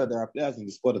don't doubt that there are players in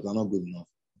the squad that are not good enough.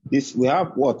 We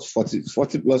have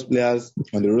 40 plus players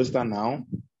on the roster now,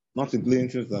 not including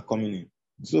teams that are coming in.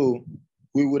 So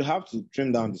we would have to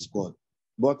trim down the squad.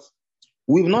 But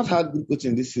we've not had good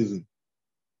coaching this season.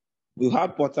 We've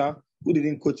had Potter, who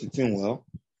didn't coach the team well.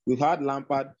 We've had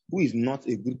Lampard, who is not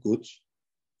a good coach.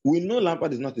 We know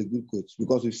Lampard is not a good coach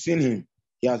because we've seen him.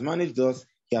 He has managed us.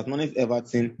 He has managed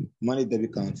Everton, managed Derby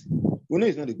County. We know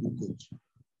he's not a good coach.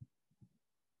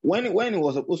 When he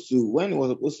was supposed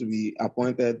to be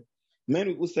appointed,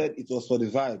 many people said it was for the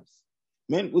vibes.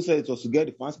 Many people said it was to get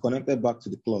the fans connected back to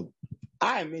the club.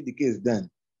 I made the case then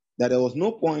that there was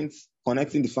no point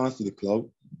connecting the fans to the club,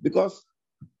 because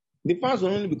the fans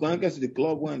will only be connected to the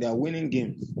club when they are winning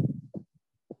games.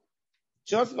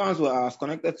 Chelsea fans were as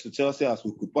connected to Chelsea as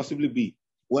we could possibly be.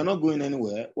 We're not going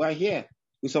anywhere. We're here.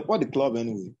 We support the club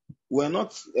anyway. We're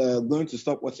not going to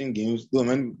stop watching games, though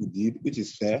many people did, which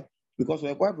is fair, because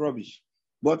we're quite rubbish.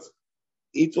 But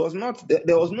it was not.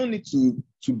 There was no need to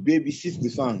babysit the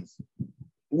fans.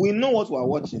 We know what we're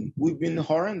watching. We've been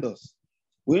horrendous.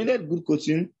 We needed good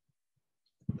coaching.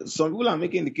 Some people are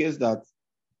making the case that,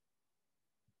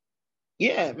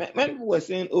 yeah, many people were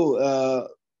saying,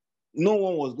 no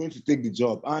one was going to take the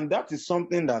job. And that is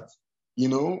something that,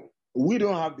 we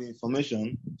don't have the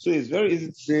information. So it's very easy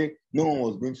to say no one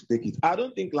was going to take it. I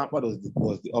don't think Lampard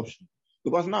was the option.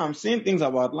 Because now I'm seeing things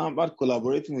about Lampard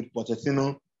collaborating with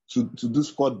Pochettino to do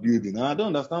squad building. And I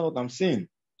don't understand what I'm saying.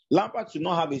 Lampard should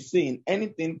not have a say in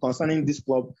anything concerning this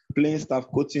club, playing staff,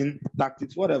 coaching,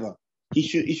 tactics, whatever. He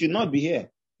should not be here.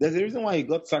 There's a reason why he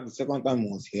got sacked the second time he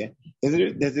was here.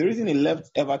 There's a reason he left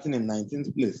Everton in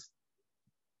 19th place.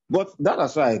 But that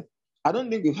aside, I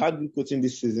don't think we've had good coaching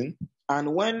this season.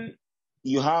 And when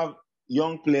you have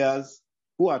young players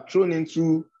who are thrown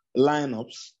into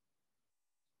lineups,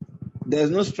 there's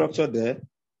no structure there.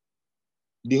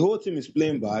 The whole team is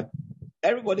playing bad.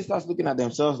 Everybody starts looking at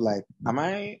themselves like, am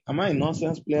I a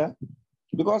nonsense player?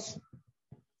 Because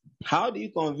how do you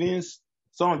convince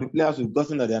some of the players who've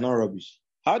gotten that they're not rubbish?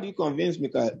 How do you convince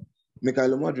Mikhail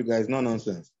Modric is not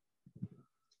nonsense?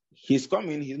 He's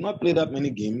coming, he's not played that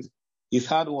many games. He's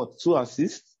had, 2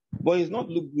 assists, but he's not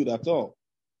looked good at all.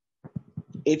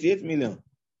 88 million.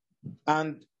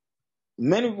 And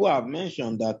many people have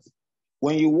mentioned that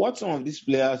when you watch some of these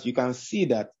players, you can see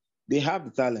that they have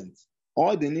the talent.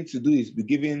 All they need to do is be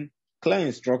given clear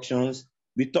instructions,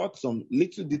 be taught some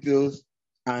little details,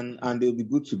 and they'll be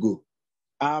good to go.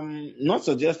 I'm not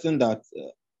suggesting that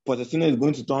Pochettino is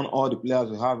going to turn all the players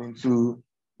we have into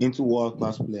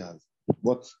world-class players.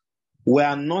 But we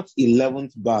are not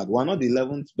 11th bad. We're not the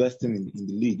 11th best team in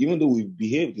the league, even though we've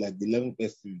behaved like the 11th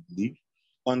best team in the league.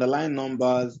 Underlying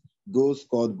numbers, goals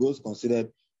scored, goals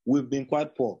conceded, we've been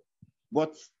quite poor.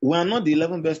 But we are not the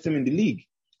 11th best team in the league.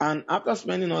 And after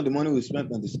spending all the money we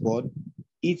spent on the squad,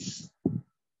 it's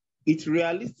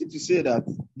realistic to say that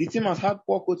the team has had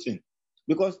poor coaching,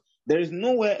 because there is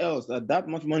nowhere else that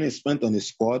much money is spent on the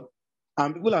squad,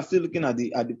 and people are still looking at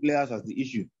the players as the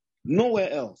issue.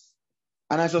 Nowhere else.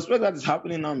 And I suspect that is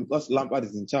happening now because Lampard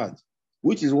is in charge,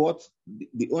 which is what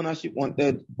the ownership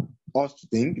wanted us to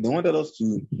think. They wanted us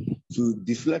to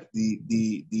deflect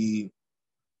the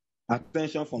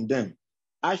attention from them.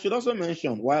 I should also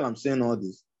mention, while I'm saying all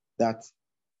this, that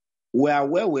we are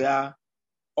where we are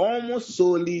almost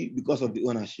solely because of the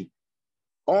ownership,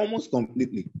 almost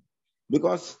completely.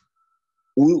 Because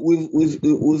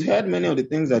we've heard many of the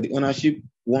things that the ownership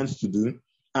wants to do,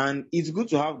 and it's good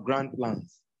to have grand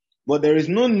plans, but there is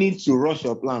no need to rush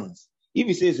your plans. If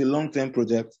you say it's a long-term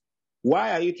project,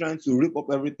 why are you trying to rip up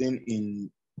everything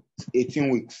in 18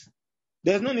 weeks?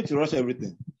 There's no need to rush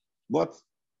everything. But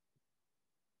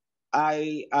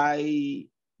I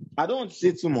don't want to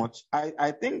say too much.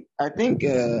 I think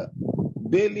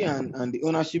Bailey and the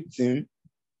ownership team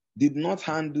did not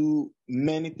handle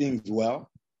many things well,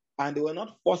 and they were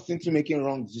not forced into making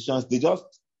wrong decisions.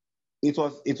 It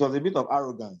was a bit of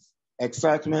arrogance,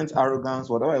 excitement, arrogance,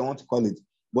 whatever you want to call it.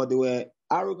 But they were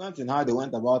arrogant in how they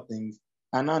went about things,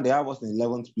 and now they have us in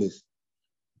 11th place.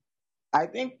 I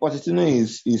think Pochettino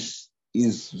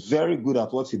is very good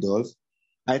at what he does.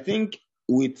 I think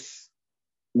with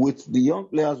the young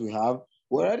players we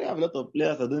already have a lot of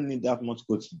players that don't need that much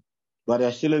coaching. But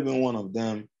Ashile being one of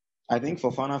them. I think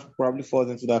Fofana probably falls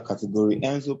into that category.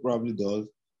 Enzo probably does.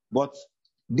 But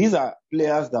these are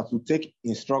players that will take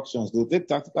instructions. They'll take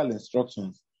tactical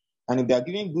instructions. And if they're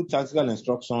giving good tactical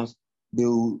instructions, they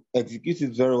will execute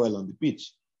it very well on the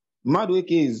pitch.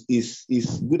 Madueke is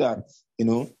good at,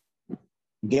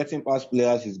 getting past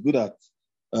players. He's good at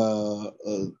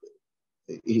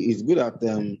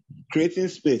creating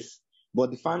space,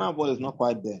 but the final ball is not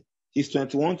quite there. He's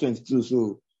 21, 22,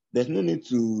 so there's no need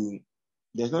to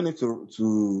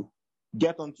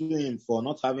get onto him for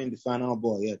not having the final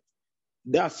ball yet.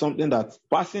 That's something that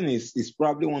passing is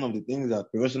probably one of the things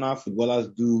that professional footballers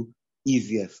do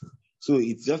easiest. So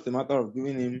it's just a matter of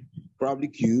giving him probably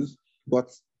cues.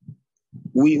 But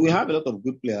we have a lot of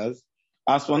good players.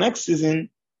 As for next season,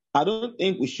 I don't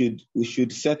think we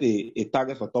should set a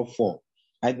target for top 4.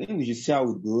 I think we should see how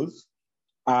it goes.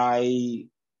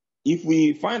 If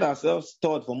we find ourselves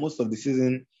third for most of the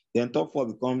season, then top 4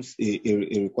 becomes a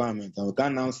requirement. And we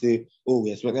can't now say,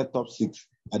 we expected top 6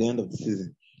 at the end of the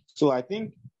season. So I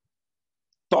think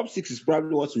top 6 is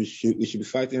probably what we should be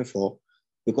fighting for,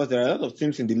 because there are a lot of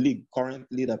teams in the league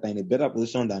currently that are in a better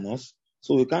position than us.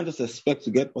 So we can't just expect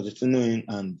to get Pochettino in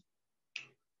and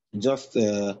just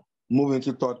move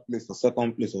into third place or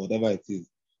second place or whatever it is.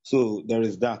 So there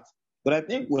is that. But I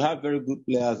think we have very good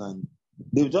players, and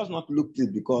they've just not looked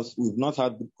it because we've not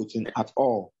had good coaching at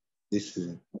all this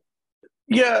season.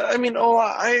 Yeah, I mean,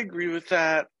 I agree with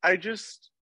that. I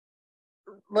just,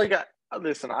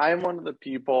 listen, I'm one of the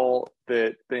people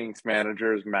that thinks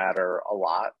managers matter a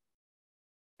lot,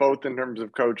 both in terms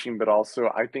of coaching, but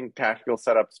also I think tactical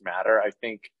setups matter. I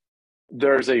think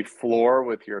there's a floor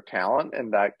with your talent,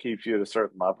 and that keeps you at a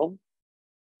certain level.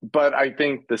 But I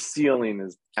think the ceiling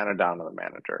is kind of down to the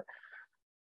manager.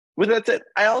 With that said,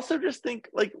 I also just think,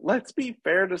 let's be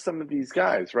fair to some of these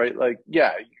guys, right? You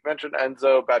mentioned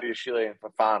Enzo, Badiashile, and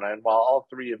Fofana, and while all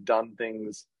three have done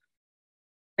things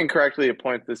incorrectly at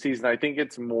points this season, I think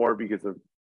it's more because of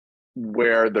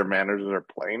where their managers are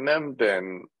playing them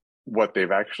than what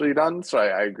they've actually done. So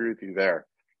I agree with you there.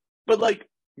 But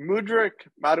Mudryk,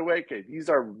 Madueke, these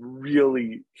are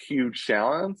really huge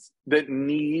talents that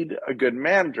need a good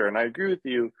manager. And I agree with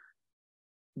you.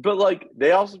 But, like,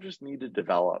 they also just need to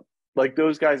develop. Like,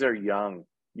 those guys are young.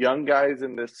 Young guys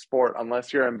in this sport,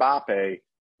 unless you're Mbappe,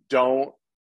 don't,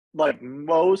 like,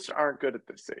 most aren't good at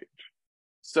this age.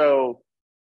 So,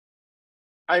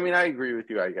 I mean, I agree with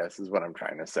you, I guess, is what I'm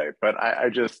trying to say. But I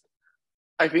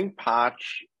think Poch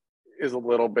is a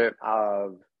little bit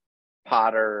of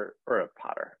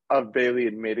of Bailey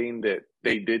admitting that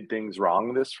they did things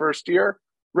wrong this first year,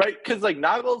 right? Because, like,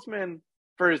 Nagelsmann,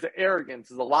 for his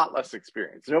arrogance, is a lot less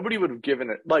experienced. Nobody would have given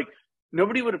it, like,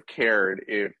 nobody would have cared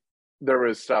if there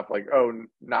was stuff like, oh,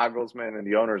 Nagelsmann and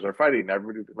the owners are fighting.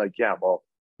 Everybody would be like, yeah, well,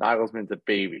 Nagelsmann's a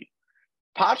baby.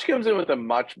 Poch comes in with a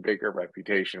much bigger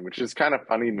reputation, which is kind of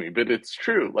funny to me, but it's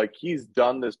true. Like, he's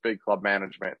done this big club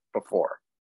management before.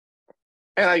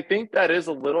 And I think that is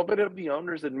a little bit of the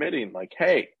owners admitting, like,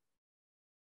 hey,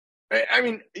 I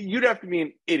mean, you'd have to be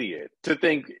an idiot to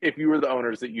think if you were the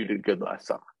owners that you did good last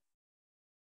summer.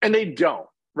 And they don't,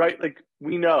 right? Like,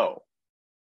 we know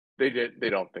they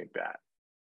don't think that.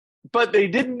 But they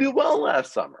didn't do well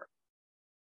last summer.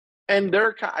 And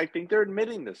I think they're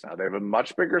admitting this now. They have a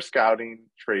much bigger scouting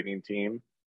trading team,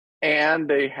 and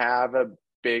they have a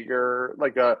bigger,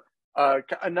 like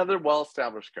another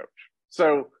well-established coach.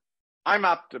 So I'm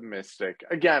optimistic.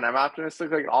 Again, I'm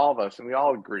optimistic like all of us, and we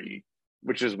all agree,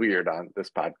 which is weird on this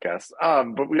podcast.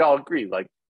 But we all agree, like,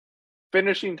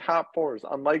 finishing top four is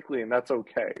unlikely, and that's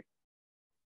okay.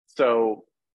 So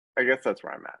I guess that's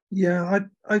where I'm at. Yeah,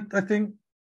 I think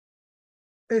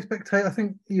I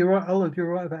think you're right, Olive, you're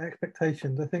right about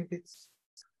expectations. I think it's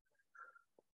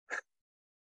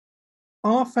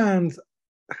our fans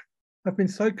have been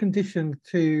so conditioned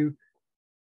to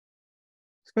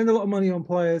spend a lot of money on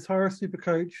players, hire a super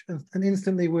coach, and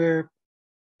instantly we're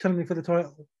challenging for the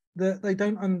title. They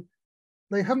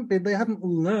haven't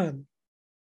learned.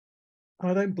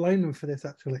 I don't blame them for this,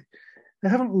 actually. They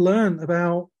haven't learned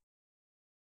about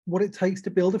what it takes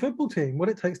to build a football team, what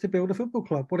it takes to build a football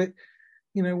club, what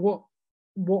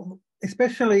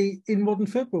especially in modern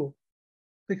football,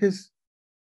 because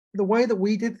the way that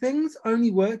we did things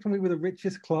only worked when we were the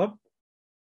richest club.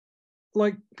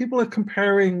 Like,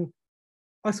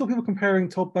 I saw people comparing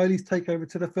Todd Bowley's takeover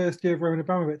to the first year of Roman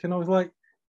Abramovich, and I was like,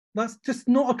 that's just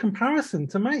not a comparison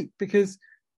to make, because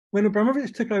when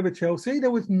Abramovich took over Chelsea,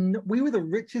 we were the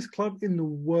richest club in the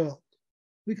world.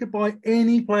 We could buy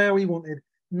any player we wanted.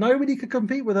 Nobody could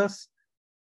compete with us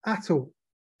at all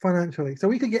financially. So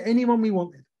we could get anyone we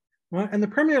wanted, right? And the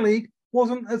Premier League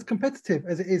wasn't as competitive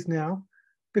as it is now,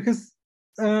 because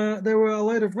there were a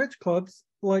load of rich clubs,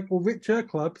 or richer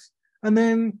clubs, and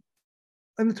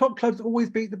the top clubs always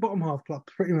beat the bottom half clubs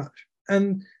pretty much.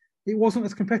 And it wasn't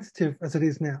as competitive as it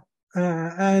is now.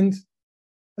 And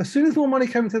as soon as more money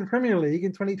came into the Premier League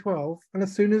in 2012, and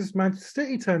as soon as Manchester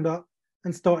City turned up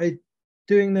and started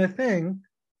doing their thing,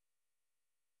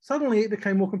 suddenly it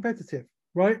became more competitive,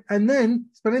 right? And then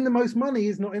spending the most money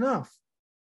is not enough,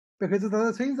 because there's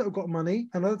other teams that have got money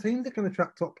and other teams that can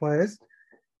attract top players.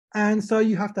 And so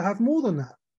you have to have more than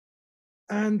that.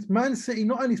 And Man City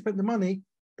not only spent the money,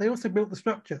 they also built the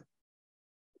structure.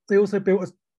 They also built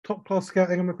a top-class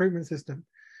scouting and recruitment system.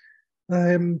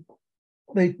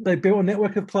 They built a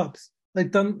network of clubs. They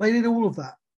did all of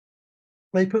that.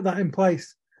 They put that in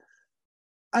place.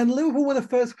 And Liverpool were the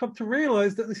first club to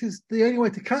realise that this is the only way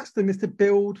to catch them, is to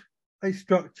build a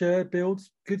structure, build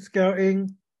good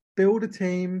scouting, build a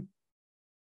team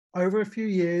over a few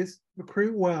years,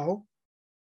 recruit well,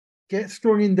 get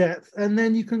strong in depth, and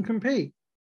then you can compete.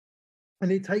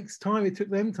 And it takes time. It took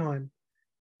them time.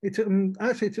 It took them,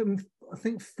 I think,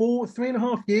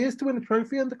 3.5 years to win a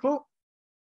trophy under Klopp,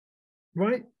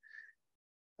 right?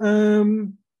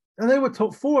 And they were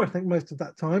top four, I think, most of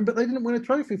that time, but they didn't win a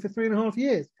trophy for 3.5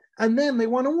 years. And then they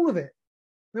won all of it.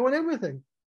 They won everything.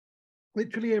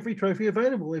 Literally every trophy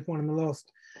available they've won in the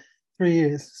last 3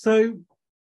 years. So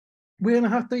we're going to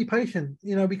have to be patient.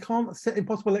 We can't set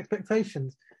impossible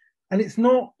expectations. And it's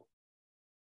not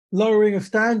lowering of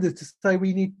standards to say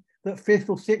we need that fifth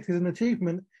or sixth is an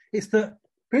achievement. It's that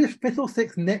fifth or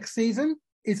sixth next season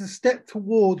is a step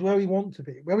towards where we want to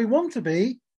be. Where we want to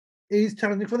be is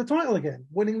challenging for the title again,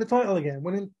 winning the title again,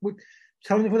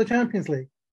 challenging for the Champions League.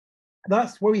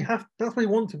 That's where we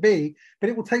want to be, but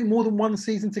it will take more than one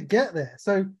season to get there.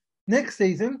 So next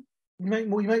season, you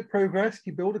make progress,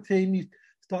 you build a team, you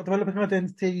start developing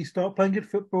identity, you start playing good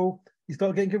football, you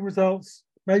start getting good results.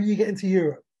 Maybe you get into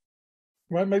Europe,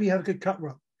 right? Maybe you have a good cup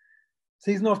run.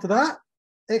 Season after that,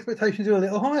 expectations are a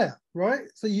little higher, right?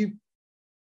 So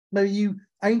maybe you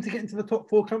aim to get into the top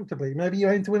four comfortably. Maybe you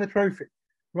aim to win a trophy,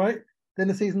 right? Then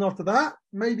the season after that,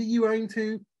 maybe you aim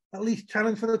to at least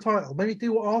challenge for the title. Maybe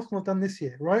do what Arsenal have done this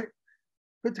year, right?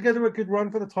 Put together a good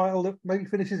run for the title that maybe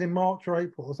finishes in March or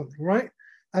April or something, right?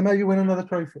 And maybe win another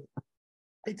trophy.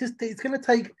 It's going to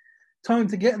take time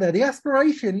to get there. The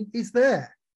aspiration is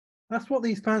there. That's what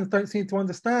these fans don't seem to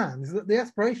understand, is that the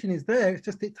aspiration is there. It's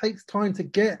just it takes time to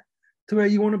get to where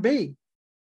you want to be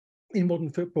in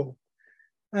modern football.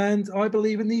 And I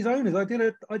believe in these owners. I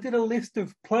did a list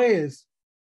of players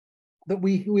that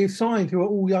we've signed who are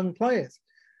all young players.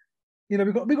 You know,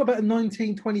 we've got about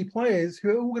 19, 20 players who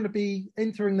are all going to be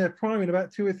entering their prime in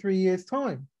about 2 or 3 years'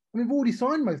 time. And we've already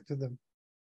signed most of them.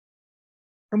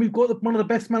 And we've got one of the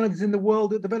best managers in the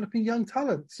world at developing young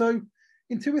talent. So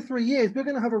in 2 or 3 years, we're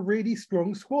going to have a really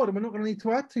strong squad, and we're not going to need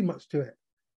to add too much to it.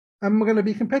 And we're going to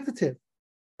be competitive.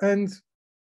 But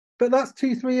that's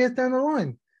 2-3 years down the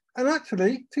line. And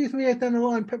actually, 2-3 years down the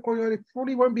line, Pep Guardiola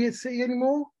probably won't be at City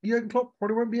anymore. Jurgen Klopp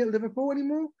probably won't be at Liverpool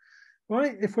anymore,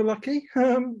 right? If we're lucky.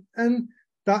 And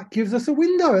that gives us a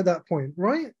window at that point,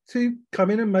 right? To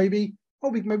come in and maybe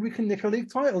we can nick a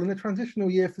league title in a transitional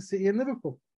year for City and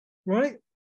Liverpool, right?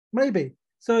 Maybe.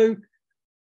 So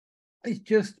it's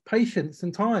just patience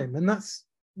and time. And that's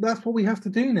what we have to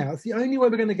do now. It's the only way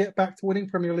we're going to get back to winning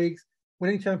Premier Leagues,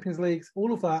 winning Champions Leagues,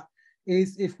 all of that,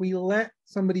 is if we let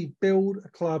somebody build a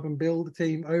club and build a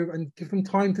team over and give them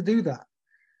time to do that.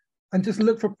 And just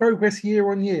look for progress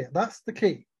year on year. That's the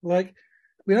key. Like,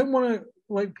 we don't want to,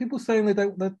 like, people saying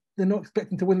they're not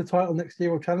expecting to win the title next year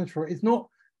or challenge for it. It's not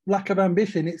lack of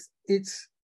ambition. It's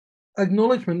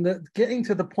acknowledgement that getting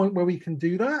to the point where we can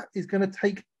do that is going to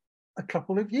take a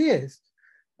couple of years.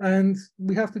 And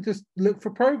we have to just look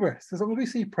for progress. As long as we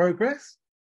see progress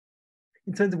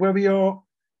in terms of where we are,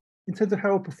 in terms of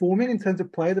how we're performing, in terms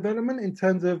of player development, in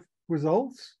terms of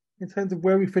results, in terms of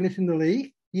where we finish in the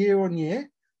league year on year,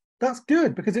 that's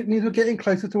good, because it means we're getting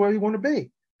closer to where we want to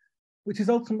be, which is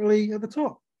ultimately at the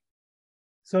top.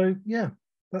 So yeah,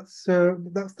 that's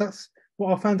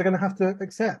what our fans are going to have to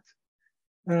accept,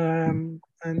 and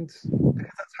because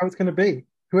that's how it's going to be,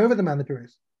 whoever the manager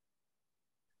is.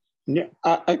 Yeah,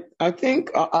 I think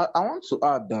I want to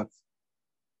add that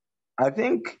I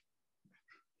think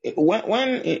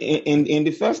when in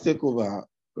the first takeover,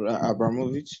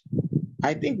 Abramovich,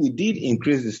 I think we did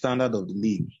increase the standard of the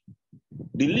league.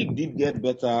 The league did get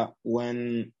better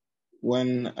when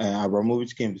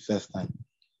Abramovich came the first time.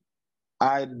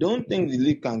 I don't think the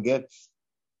league can get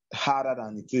harder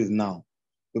than it is now,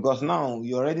 because now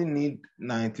you already need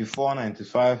 94,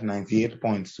 95, 98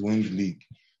 points to win the league.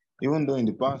 Even though in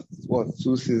the past,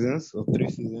 2 seasons or 3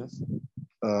 seasons,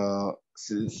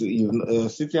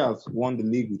 City has won the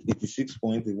league with 86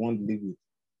 points. They won the league with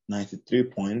 93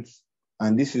 points.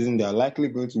 And this season, they are likely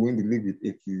going to win the league with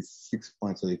 86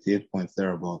 points or 88 points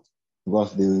thereabout,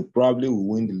 because they probably will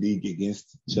win the league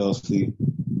against Chelsea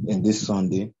in this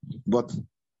Sunday. But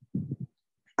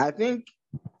I think,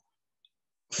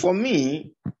 for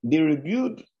me, the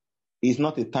rebuild is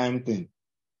not a time thing.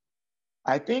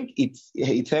 I think it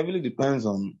heavily depends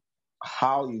on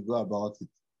how you go about it.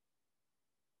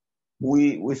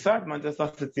 We sacked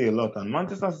Manchester City a lot, and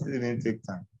Manchester City didn't take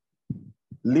time.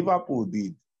 Liverpool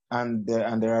did, and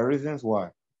there are reasons why.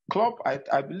 Klopp,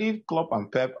 I believe Klopp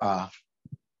and Pep are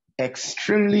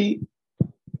extremely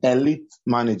elite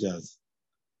managers,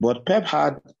 but Pep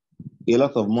had a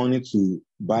lot of money to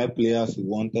buy players he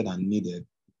wanted and needed.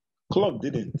 Klopp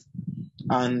didn't.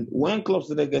 And when Klopp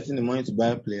started getting the money to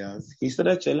buy players, he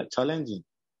started challenging.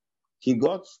 He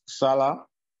got Salah,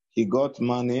 he got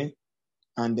Mane,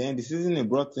 and then the season he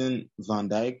brought in Van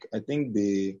Dijk. I think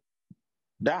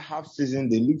that half season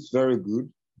they looked very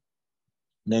good.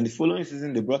 Then the following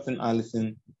season they brought in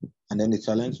Alisson, and then they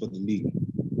challenged for the league.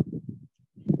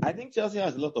 I think Chelsea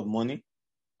has a lot of money,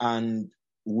 and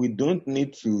we don't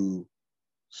need to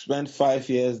spend 5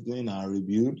 years doing our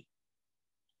rebuild.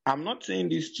 I'm not saying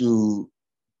this to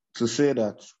say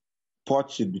that Poch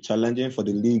should be challenging for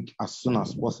the league as soon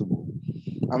as possible.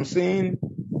 I'm saying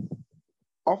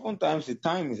oftentimes the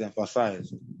time is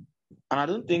emphasized, and I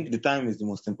don't think the time is the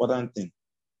most important thing.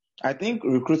 I think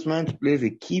recruitment plays a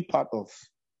key part of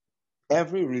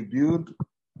every rebuild,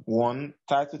 1,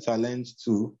 title challenge,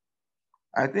 2.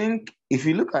 I think if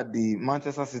you look at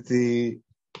Manchester City,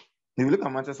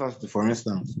 for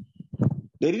instance,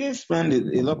 they didn't spend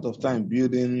a lot of time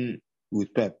building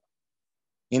with Pep.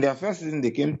 In their first season,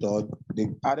 they came third. They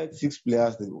added 6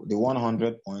 players. They won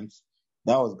 100 points.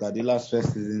 That was Guardiola's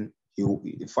first season.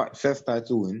 First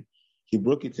title win. He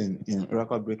broke it in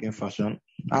record-breaking fashion.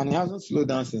 And he hasn't slowed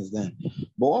down since then.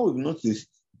 But what we've noticed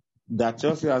that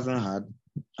Chelsea hasn't had,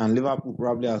 and Liverpool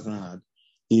probably hasn't had,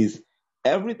 is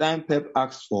every time Pep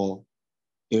asks for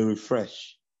a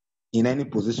refresh in any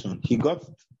position. He got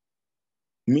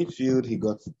midfield, he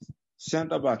got it.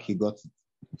 Centre back, he got it.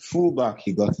 Full back,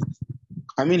 he got it.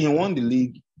 I mean, he won the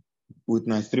league with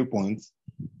 93 points,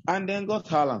 and then got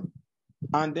Haaland,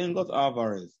 and then got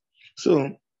Alvarez.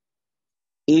 So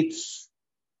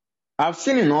I've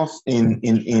seen enough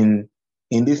in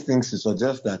these things to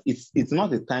suggest that it's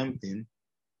not a time thing.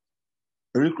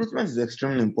 Recruitment is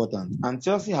extremely important, and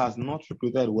Chelsea has not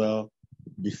recruited well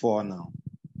before now.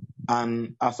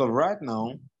 And as of right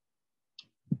now,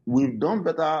 we've done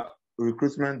better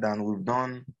recruitment than we've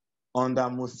done under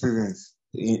most seasons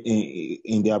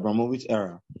in the Abramovich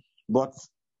era. But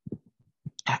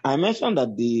I mentioned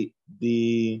that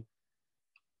the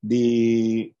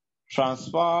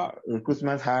transfer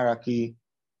recruitment hierarchy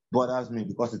bothers me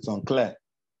because it's unclear.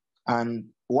 And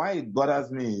why it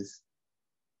bothers me is,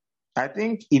 I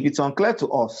think if it's unclear to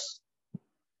us,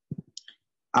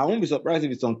 I won't be surprised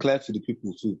if it's unclear to the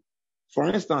people too. For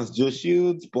instance, Joe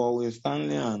Shields, Paul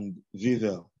Winstanley, and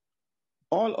Vivel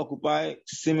all occupy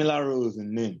similar roles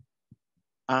in name.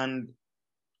 And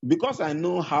because I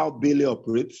know how Bailey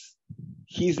operates,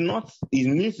 he's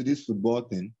new to this football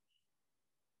thing.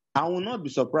 I will not be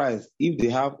surprised if they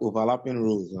have overlapping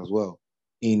roles as well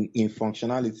in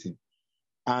functionality.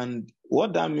 And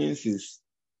what that means is,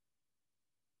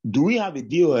 do we have a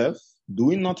DOF? Do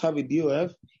we not have a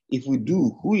DOF? If we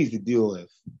do, who is the DOF?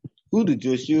 Who do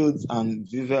Joe Shields and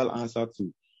Vivel answer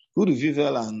to? Who do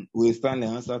Vivel and Winstanley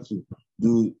answer to?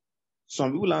 Do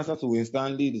some people answer to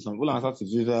Winstanley? Do some people answer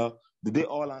to Vivel? Do they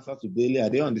all answer to Bailey? Are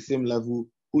they on the same level?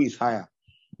 Who is higher?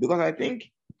 Because I think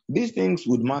these things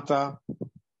would matter.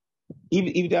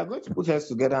 If they are going to put heads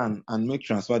together and make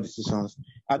transfer decisions,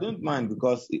 I don't mind,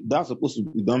 because that's supposed to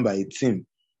be done by a team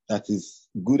that is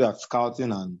good at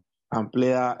scouting and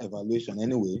player evaluation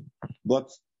anyway.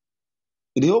 But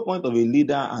the whole point of a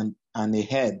leader and a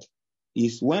head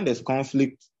is when there's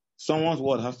conflict, someone's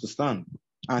word has to stand.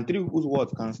 And three people's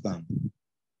words can't stand.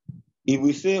 If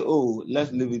we say, oh,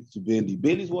 let's leave it to Bailey,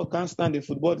 Bailey's word can't stand in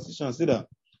football decisions either.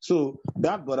 So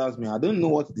that bothers me. I don't know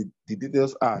what the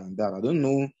details are in that. I don't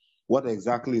know what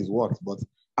exactly is what, but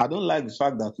I don't like the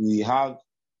fact that we have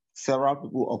several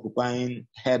people occupying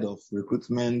head of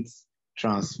recruitment,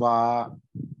 transfer.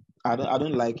 I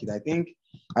don't like it. I think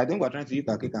we're trying to eat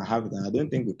our cake and have it, and I don't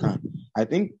think we can. I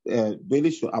think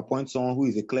Bailey should appoint someone who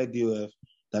is a clear DOF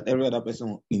that every other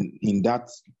person in that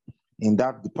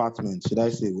department, should I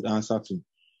say, would answer to.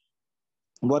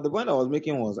 But the point I was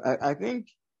making was, I think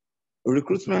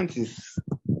recruitment is,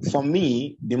 for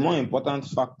me, the more important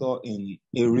factor in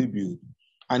a rebuild.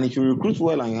 And if you recruit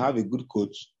well and you have a good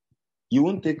coach, you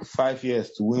won't take 5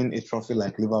 years to win a trophy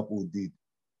like Liverpool did.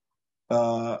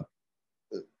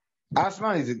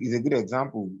 Arsenal is a good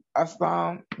example.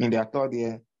 Arsenal, in their third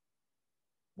year,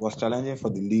 was challenging for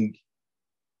the league.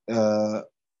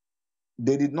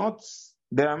 They did not.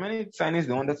 There are many signings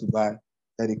they wanted to buy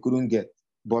that they couldn't get,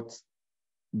 but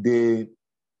the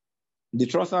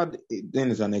Trossard thing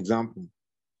is an example.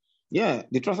 Yeah,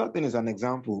 the Trossard thing is an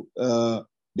example.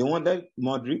 They wanted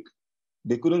Modric.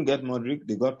 They couldn't get Modric.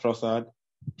 They got Trossard.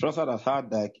 Trossard has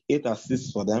had like 8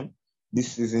 assists for them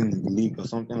this season in the league or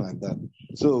something like that.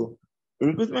 So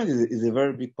recruitment is a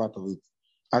very big part of it.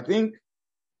 I think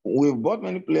we've bought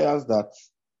many players that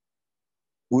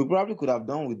we probably could have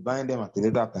done with buying them at a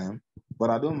later time, but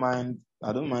I don't mind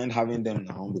having them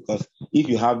now, because if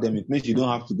you have them, it means you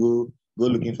don't have to go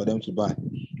looking for them to buy.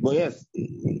 But yes,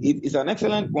 it's an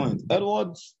excellent point.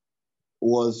 Edwards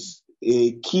was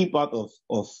a key part of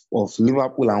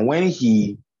Liverpool, and when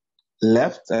he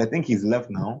left, I think he's left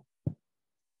now,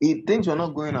 things were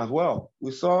not going as well.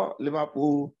 We've seen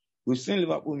Liverpool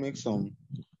make some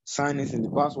signings in the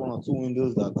past 1 or 2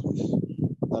 windows that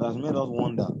has made us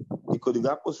wonder. The Cody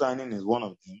Gakpo signing is one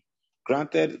of them.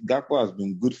 Granted, Gakpo has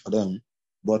been good for them,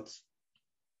 but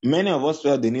many of us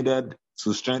felt they needed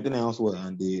to strengthen elsewhere,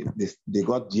 and they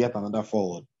got yet another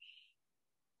forward.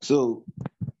 So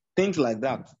things like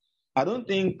that. I don't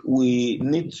think we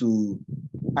need to.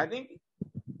 I think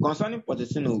concerning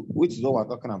Pochettino, which is what we're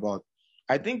talking about,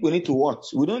 I think we need to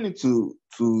watch. We don't need to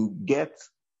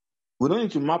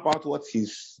map out what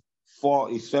his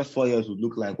first 4 years would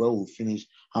look like, where we'll finish,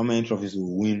 how many trophies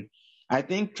we'll win. I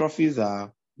think trophies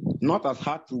are not as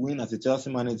hard to win as a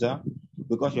Chelsea manager,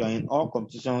 because you are in all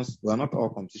competitions. Well, not all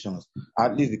competitions.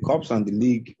 At least the cups and the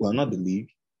league. Well, not the league,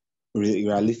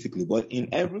 realistically, but in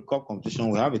every cup competition,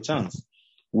 we have a chance.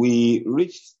 We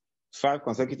reached 5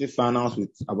 consecutive finals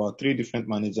with about 3 different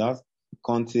managers: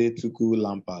 Conte, Tuchel,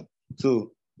 Lampard.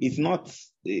 So it's not.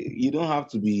 You don't have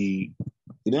to be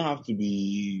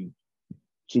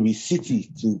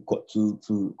City to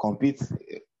compete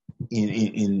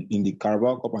in the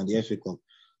Carabao Cup and the FA Cup.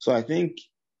 So I think,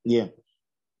 yeah.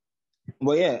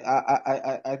 But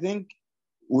yeah, I think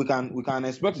we can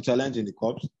expect a challenge in the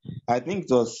cups. I think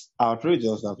it was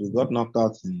outrageous that we got knocked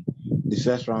out in the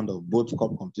first round of both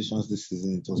cup competitions this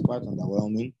season. It was quite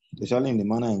underwhelming, especially in the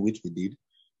manner in which we did.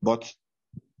 But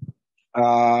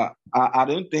I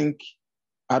don't think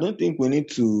we need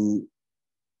to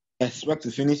expect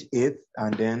to finish 8th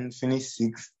and then finish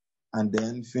 6th and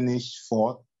then finish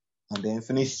 4th and then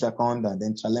finish 2nd and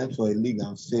then challenge for a league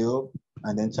and fail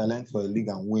and then challenge for a league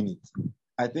and win it.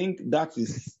 I think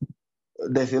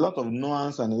there's a lot of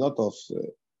nuance and a lot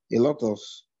of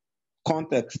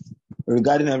context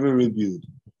regarding every rebuild.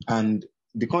 And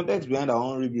the context behind our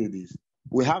own rebuild is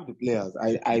we have the players.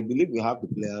 I believe we have the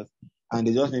players and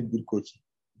they just need good coaching.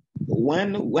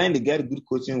 When they get good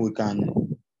coaching, we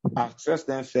can access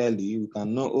them fairly. We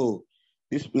can know, oh,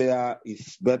 this player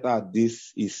is better at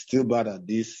this, he's still bad at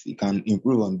this, he can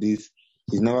improve on this,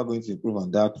 he's never going to improve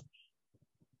on that.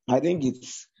 I think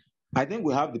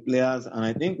we have the players and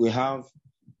I think we have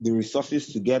the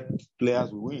resources to get players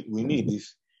we need.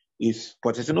 If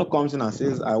Pochettino comes in and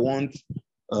says, I want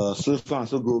so and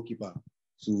so goalkeeper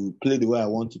to play the way I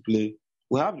want to play,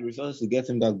 we have the resources to get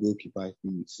him that goalkeeper. If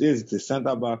he says it's a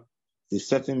centre back, it's a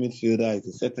certain midfielder, it's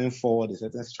a certain forward, a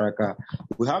certain striker,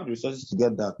 we have the resources to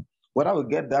get that. Whether we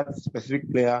get that specific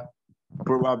player,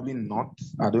 probably not.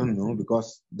 I don't know,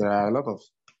 because there are a lot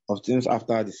of teams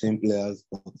after the same players.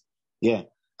 But yeah,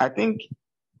 I think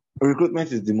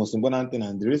recruitment is the most important thing,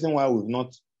 and the reason why we've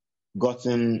not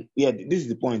gotten, this is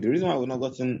the point. The reason why we've not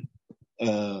gotten,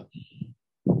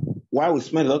 why we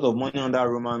spent a lot of money on that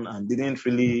Roman and didn't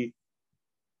really,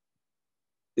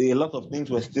 a lot of things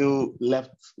were still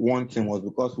left wanting, was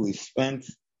because we spent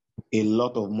a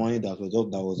lot of money that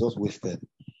was just wasted.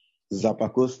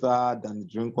 Zappacosta, Danny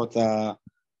Drinkwater,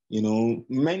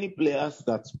 many players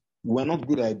that were not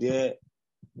good ideas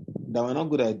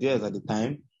at the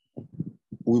time.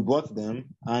 We bought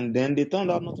them, and then they turned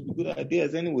out not to be good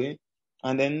ideas anyway.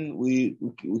 And then we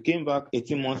came back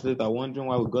 18 months later wondering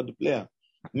why we got the player.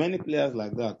 Many players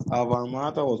like that. Alvaro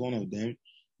Morata was one of them.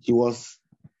 He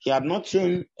had not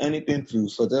shown anything to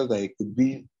suggest that he could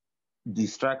be the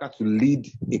striker to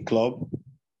lead a club.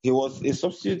 He was a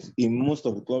substitute in most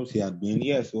of the clubs he had been.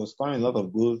 Yes, he was scoring a lot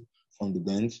of goals from the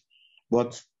bench.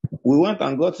 But we went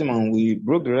and got him and we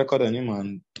broke the record on him,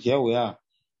 and here we are.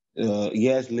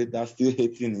 Years later, still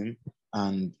hating him,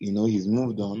 and he's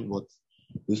moved on, but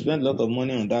we spent a lot of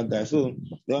money on that guy. So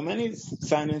there are many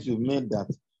signings we've made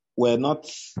that were not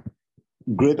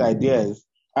great ideas.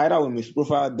 Either we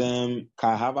misprofiled them,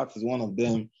 Kai Havertz is one of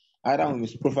them, either we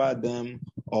misprofiled them,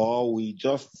 or we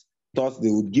just thought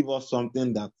they would give us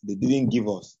something that they didn't give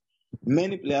us.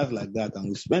 Many players like that, and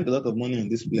we spent a lot of money on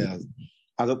these players,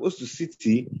 as opposed to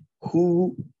City,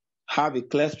 who have a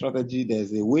clear strategy.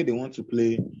 There's a way they want to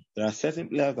play. There are certain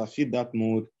players that fit that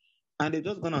mode, and they've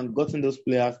just gone and gotten those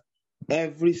players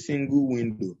every single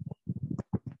window.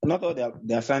 Not all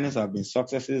their signings have been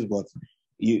successes, but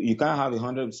you can't have a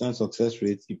 100% success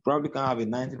rate. You probably can't have a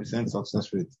 90%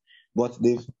 success rate. But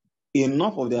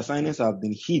enough of their signings have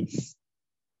been hits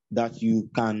that you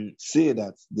can say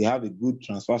that they have a good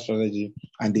transfer strategy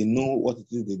and they know what it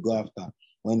is they go after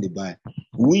when they buy.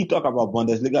 We talk about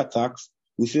Bundesliga tax.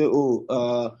 We say,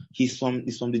 he's from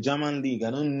the German league.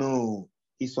 I don't know.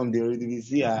 He's from the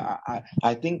Eredivisie.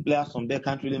 I think players from there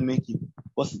can't really make it.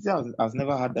 But City has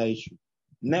never had that issue.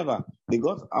 Never. They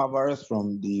got Alvarez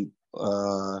from the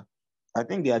I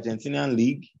think the Argentinian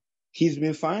league. He's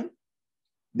been fine.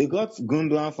 They got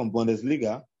Gundogan from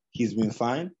Bundesliga. He's been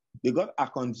fine. They got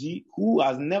Akanji, who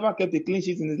has never kept a clean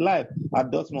sheet in his life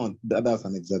at Dortmund. That's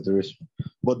an exaggeration.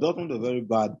 But Dortmund were very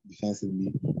bad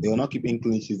defensively. They were not keeping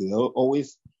clean sheets. They were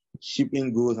always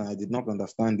shipping goals, and I did not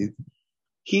understand it.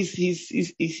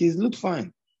 He's looked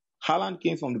fine. Haaland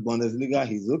came from the Bundesliga.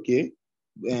 He's okay.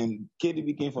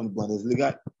 KDB came from the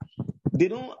Bundesliga.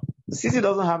 City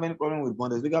doesn't have any problem with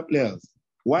Bundesliga players.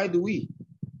 Why do we?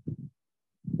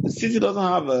 City doesn't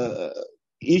have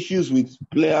issues with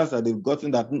players that they've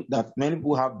gotten that many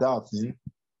people have doubts in.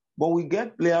 But we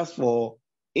get players for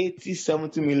 80,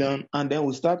 70 million, and then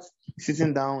we start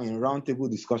sitting down in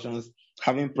roundtable discussions,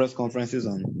 having press conferences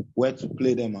on where to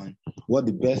play them and what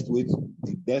the best way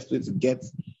to get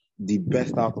the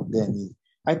best out of them is.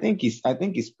 I think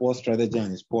it's poor strategy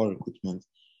and it's poor recruitment.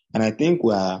 And I think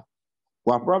we're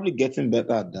probably getting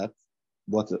better at that,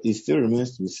 but it still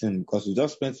remains to be seen, because we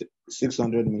just spent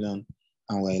 600 million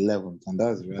and we're 11th, and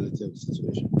that's the reality of the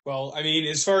situation. Well, I mean,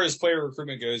 as far as player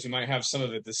recruitment goes, you might have some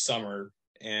of it this summer,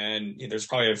 and there's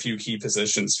probably a few key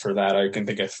positions for that. I can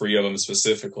think of 3 of them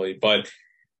specifically, but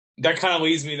that kind of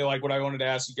leads me to like what I wanted to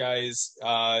ask you guys,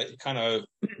 kind of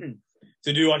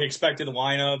to do like expected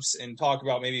lineups and talk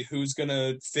about maybe who's going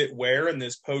to fit where in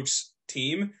this Poach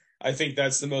team. I think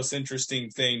that's the most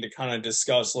interesting thing to kind of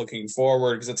discuss looking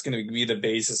forward, because it's going to be the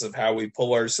basis of how we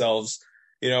pull ourselves,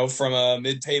 from a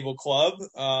mid-table club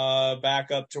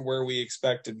back up to where we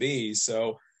expect to be.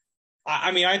 So,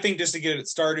 I mean, I think just to get it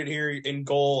started here in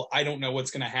goal, I don't know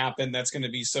what's going to happen. That's going to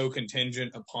be so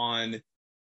contingent upon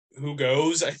who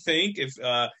goes, I think.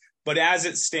 But as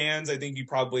it stands, I think you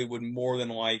probably would more than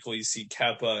likely see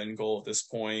Kepa in goal at this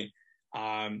point.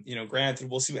 Granted,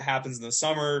 we'll see what happens in the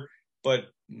summer, but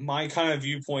my kind of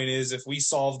viewpoint is if we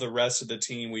solve the rest of the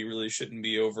team, we really shouldn't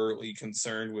be overtly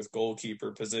concerned with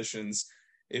goalkeeper positions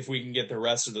if we can get the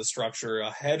rest of the structure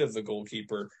ahead of the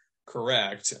goalkeeper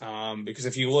correct. Because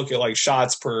if you look at like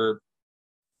shots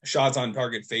on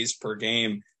target faced per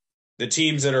game, the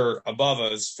teams that are above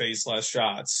us face less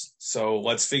shots. So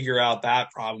let's figure out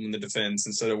that problem in the defense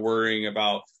instead of worrying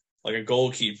about like a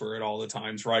goalkeeper at all the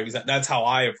times, right? Because that's how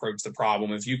I approach the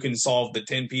problem. If you can solve the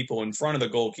 10 people in front of the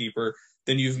goalkeeper,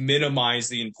 then you've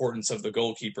minimized the importance of the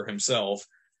goalkeeper himself,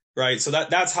 right? So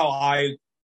that's how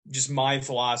my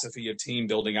philosophy of team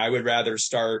building. I would rather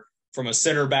start from a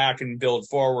center back and build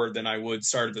forward than I would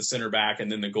start at the center back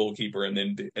and then the goalkeeper and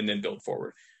then build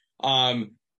forward.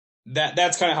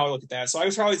 That's kind of how I look at that. So I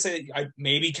would probably say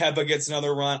maybe Kepa gets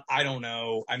another run. I don't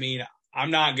know. I mean,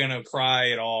 I'm not going to cry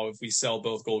at all if we sell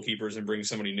both goalkeepers and bring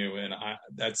somebody new in.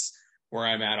 That's where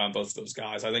I'm at on both of those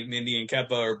guys. I think Mindy and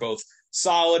Kepa are both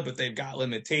solid, but they've got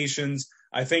limitations.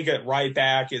 I think at right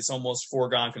back, it's almost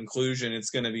foregone conclusion. It's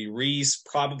going to be Reese,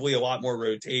 probably a lot more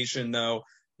rotation, though,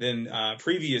 than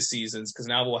previous seasons, because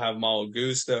now we'll have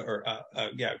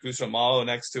Gusto Malo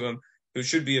next to him, who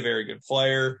should be a very good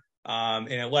player. And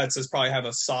it lets us probably have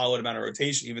a solid amount of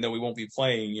rotation, even though we won't be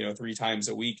playing, 3 times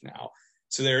a week now.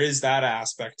 So there is that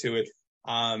aspect to it.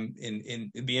 And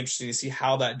it'd be interesting to see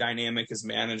how that dynamic is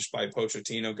managed by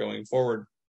Pochettino going forward.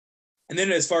 And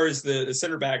then as far as the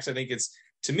center backs, I think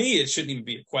to me, it shouldn't even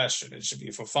be a question. It should be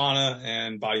Fofana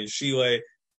and Badiashile.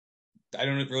 I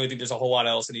don't really think there's a whole lot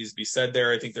else that needs to be said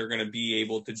there. I think they're going to be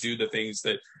able to do the things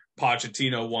that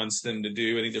Pochettino wants them to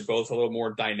do. I think they're both a little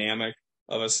more dynamic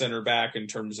of a center back in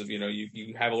terms of,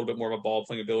 you have a little bit more of a ball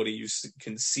playing ability. You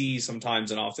can see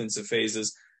sometimes in offensive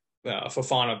phases,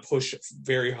 Fofana push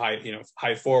very high,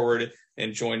 high forward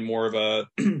and join more of a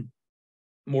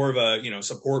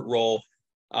support role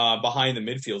behind the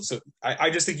midfield. So I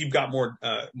just think you've got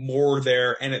more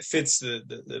there, and it fits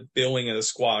the billing of the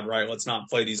squad, right? Let's not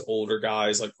play these older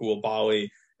guys like Koulibaly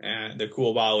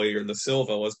or the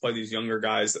Silva. Let's play these younger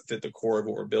guys that fit the core of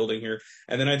what we're building here.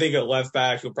 And then I think at left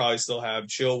back, you'll probably still have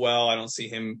Chilwell. I don't see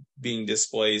him being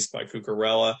displaced by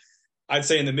Cucurella. I'd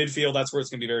say in the midfield, that's where it's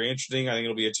going to be very interesting. I think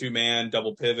it'll be a 2-man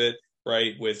double pivot,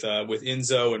 right, with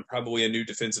Enzo and probably a new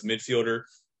defensive midfielder.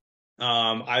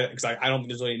 Because I don't think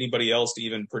there's really anybody else to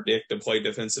even predict to play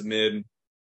defensive mid.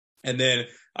 And then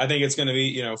I think it's going to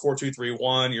be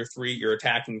 4-2-3-1. You're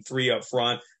attacking 3 up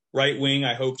front. Right wing,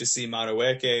 I hope to see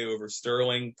Madueke over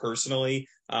Sterling personally.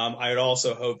 I would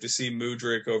also hope to see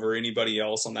Mudryk over anybody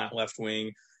else on that left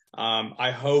wing.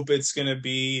 I hope it's going to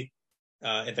be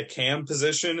at the cam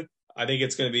position. I think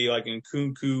it's going to be like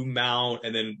Nkunku, Mount,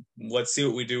 and then let's see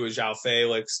what we do with João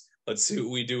Felix. Let's see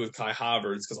what we do with Kai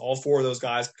Havertz, because all 4 of those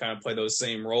guys kind of play those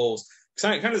same roles.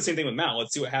 Kind of the same thing with Mount.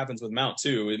 Let's see what happens with Mount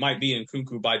too. It might be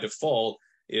Nkunku by default.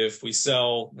 If we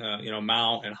sell,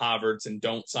 Mount and Havertz and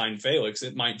don't sign Felix,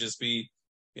 it might just be,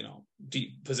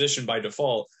 deep position by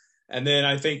default. And then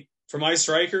I think for my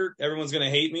striker, everyone's going to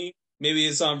hate me. Maybe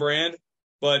it's on brand,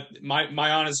 but my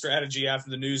honest strategy after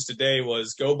the news today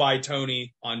was go buy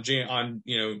Tony on June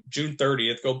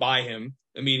 30th. Go buy him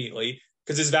immediately,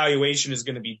 because his valuation is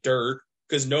going to be dirt,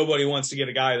 because nobody wants to get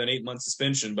a guy with an 8-month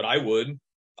suspension, but I would.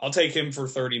 I'll take him for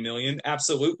 $30 million.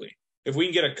 Absolutely. If we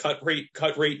can get a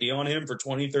cut rate deal on him for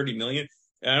 $20-30 million,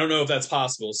 and I don't know if that's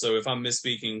possible. So if I'm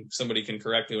misspeaking, somebody can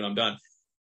correct me when I'm done.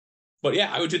 But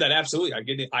yeah, I would do that. Absolutely. I'd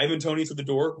get Ivan Toney through the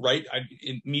door, right?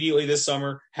 Immediately this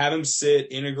summer, have him sit,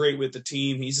 integrate with the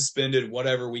team. He's suspended,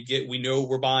 whatever we know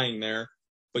we're buying there.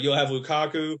 But you'll have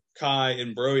Lukaku, Kai,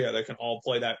 and Broja that can all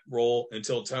play that role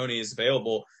until Toney is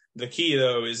available. The key,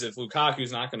 though, is if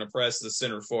Lukaku's not going to press the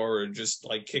center forward, just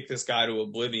like kick this guy to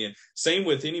oblivion. Same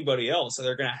with anybody else. So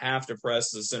they're going to have to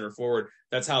press the center forward.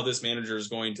 That's how this manager is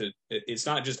going to – it's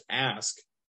not just ask.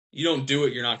 You don't do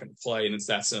it, you're not going to play, and it's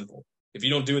that simple. If you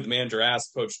don't do what the manager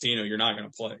asks, Pochettino, you're not going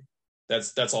to play.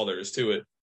 That's all there is to it.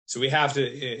 So we have to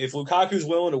 – if Lukaku's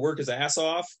willing to work his ass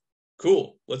off,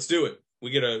 cool, let's do it.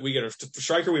 We get a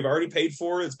striker we've already paid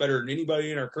for. It's better than anybody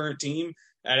in our current team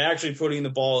at actually putting the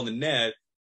ball in the net.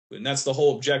 And that's the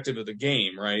whole objective of the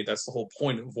game, right? That's the whole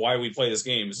point of why we play this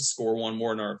game, is to score one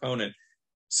more than our opponent.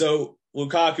 So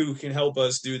Lukaku can help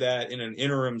us do that in an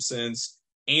interim sense.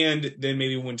 And then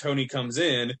maybe when Tony comes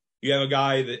in, you have a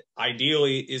guy that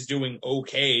ideally is doing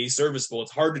okay, serviceable.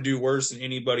 It's hard to do worse than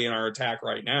anybody in our attack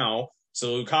right now.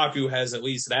 So Lukaku has at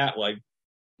least that like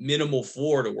minimal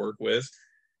floor to work with.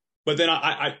 But then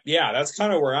yeah, that's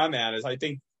kind of where I'm at, is I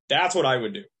think that's what I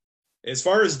would do. As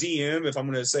far as DM, if I'm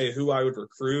going to say who I would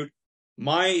recruit,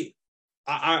 I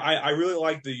really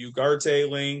like the Ugarte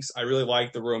links. I really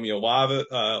like the Romeo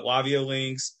Lavia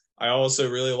links. I also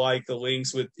really like the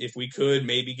links with, if we could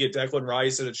maybe get Declan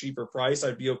Rice at a cheaper price,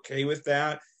 I'd be okay with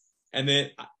that. And then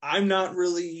I'm not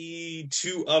really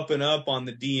too up and up on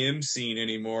the DM scene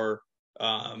anymore.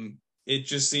 It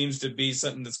just seems to be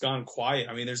something that's gone quiet.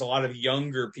 I mean, there's a lot of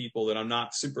younger people that I'm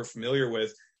not super familiar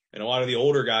with, and a lot of the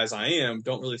older guys I am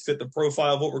don't really fit the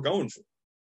profile of what we're going for.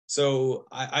 So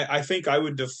I think I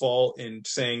would default in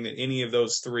saying that any of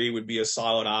those three would be a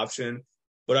solid option.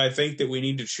 But I think that we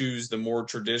need to choose the more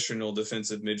traditional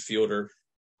defensive midfielder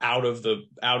out of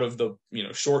the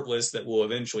short list that we'll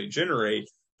eventually generate.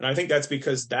 And I think that's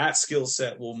because that skill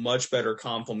set will much better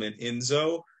complement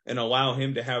Enzo and allow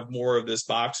him to have more of this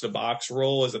box-to-box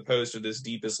role as opposed to this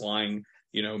deepest lying,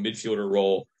 midfielder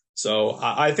role. So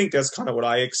I think that's kind of what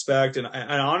I expect. And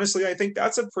honestly, I think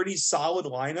that's a pretty solid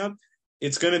lineup.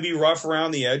 It's going to be rough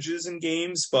around the edges in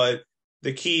games, but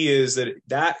the key is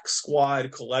that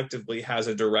squad collectively has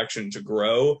a direction to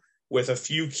grow with a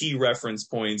few key reference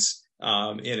points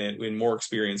in it, in more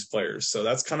experienced players. So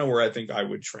that's kind of where I think I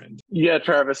would trend. Yeah,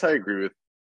 Travis, I agree with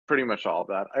pretty much all of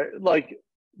that.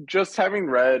 Just having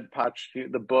read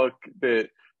the book that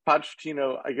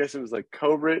Pochettino, I guess it was like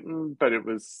co-written, but it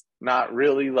was not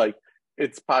really like,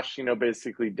 it's Pochettino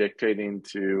basically dictating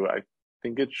to, I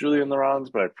think it's Julian Laurens,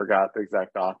 but I forgot the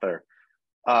exact author.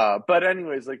 But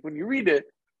anyways, like when you read it,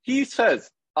 he says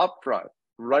up front,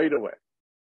 right away,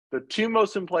 the two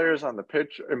most important players on the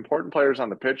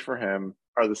pitch for him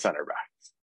are the center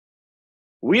backs.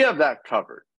 We have that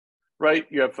covered, right?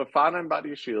 You have Fofana and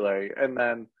Badiashile, and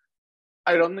then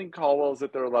I don't think Caldwell's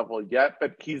at their level yet,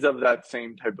 but he's of that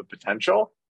same type of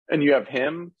potential. And you have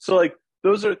him. So like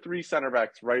those are three center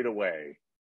backs right away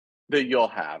that you'll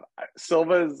have.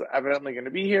 Silva is evidently going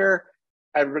to be here.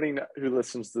 Everybody who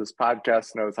listens to this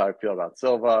podcast knows how I feel about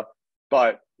Silva,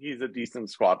 but he's a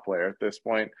decent squad player at this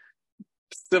point.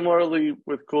 Similarly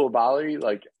with Koulibaly,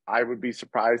 like I would be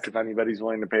surprised if anybody's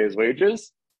willing to pay his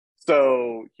wages.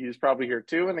 So he's probably here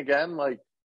too. And again, like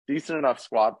decent enough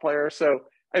squad player. So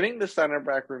I think the center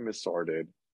back room is sorted.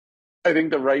 I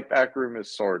think the right back room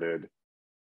is sorted.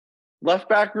 Left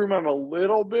back room, I'm a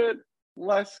little bit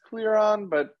less clear on,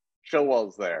 but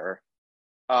Chilwell's there.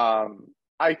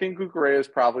 I think Cucurella is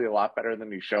probably a lot better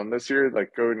than he's shown this year.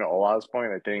 Like going to Ola's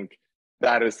point, I think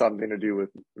that is something to do with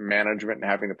management and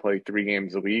having to play 3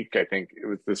 games a week. I think it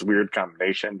was this weird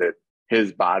combination that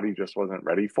his body just wasn't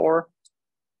ready for.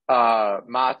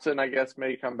 Matson, I guess,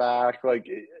 may come back. Like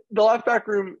the left back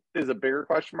room is a bigger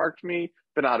question mark to me,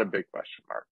 but not a big question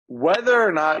mark. Whether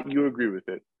or not you agree with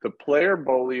it, the player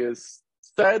Boli has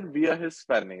said via his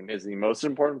spending is the most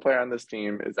important player on this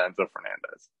team is Enzo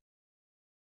Fernandez.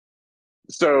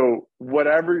 So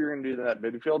whatever you're going to do in that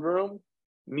midfield room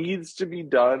needs to be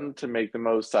done to make the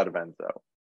most out of Enzo.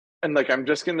 And like, I'm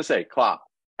just going to say,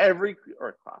 every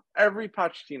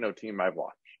Pochettino team I've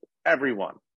watched,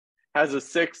 everyone has a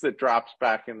 6 that drops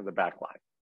back into the back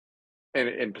line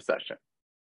in possession.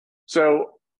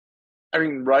 So, I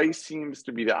mean, Rice seems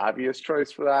to be the obvious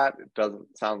choice for that. It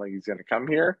doesn't sound like he's going to come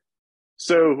here.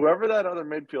 So whoever that other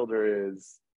midfielder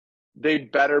is, they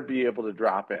better be able to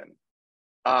drop in.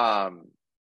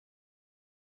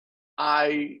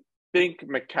 I think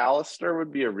McAllister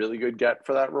would be a really good get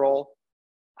for that role.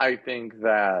 I think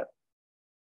that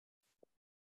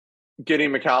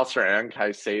getting McAllister and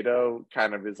Caicedo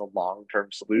kind of is a long-term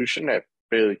solution if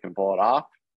Bailey can pull it off.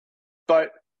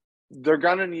 But they're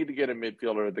going to need to get a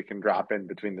midfielder that can drop in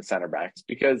between the center backs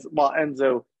because while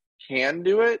Enzo can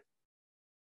do it,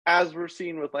 as we're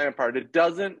seeing with Lampard, it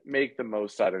doesn't make the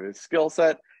most out of his skill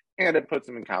set and it puts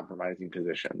him in compromising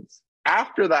positions.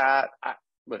 After that,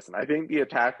 I think the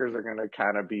attackers are going to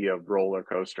kind of be a roller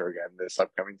coaster again this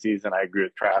upcoming season. I agree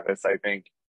with Travis. I think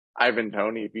Ivan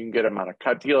Toney, if you can get him on a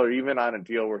cut deal or even on a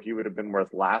deal where he would have been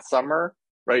worth last summer,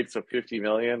 right? So 50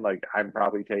 million, like I'm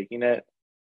probably taking it.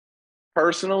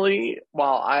 Personally,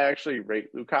 while I actually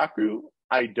rate Lukaku,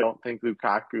 I don't think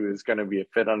Lukaku is going to be a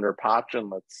fit under Poch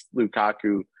unless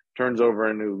Lukaku turns over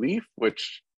a new leaf,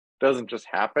 which doesn't just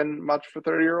happen much for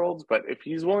 30-year-olds. But if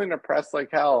he's willing to press like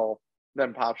hell,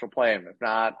 then Poch will play him. If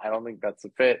not, I don't think that's a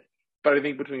fit. But I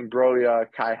think between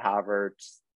Broja, Kai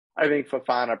Havertz, I think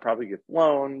Fofana probably gets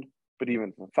loaned, but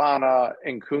even Fofana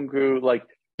and Kunku, like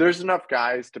there's enough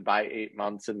guys to buy 8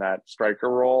 months in that striker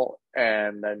role,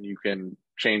 and then you can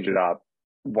change it up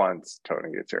once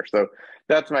Tony gets here. So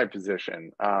that's my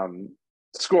position.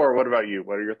 Score, what about you?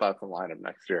 What are your thoughts on lineup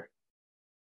next year?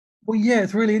 Well, yeah,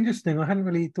 it's really interesting. I hadn't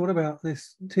really thought about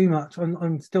this too much.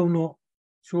 I'm still not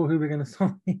sure who we're going to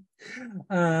sign.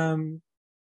 I'm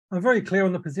very clear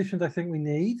on the positions I think we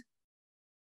need.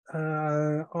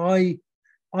 I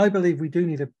believe we do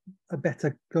need a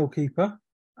better goalkeeper,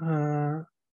 a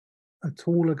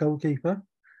taller goalkeeper.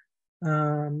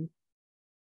 I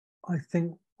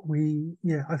think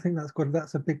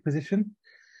that's a big position.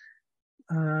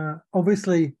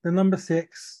 Obviously, the number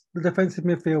 6, the defensive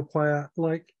midfield player,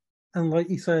 like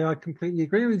you say, I completely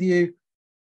agree with you.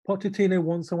 Pochettino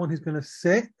wants someone who's going to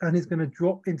sit and he's going to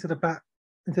drop into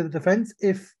the defense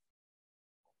if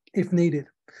needed.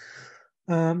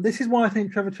 This is why I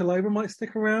think Trevor Chalobah might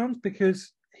stick around,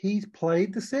 because he's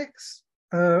played the 6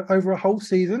 over a whole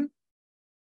season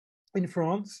in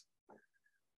France,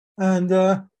 and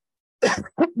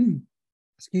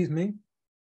excuse me,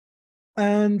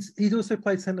 and he's also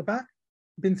played centre back,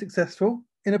 been successful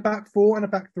in a back 4 and a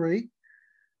back 3.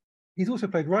 He's also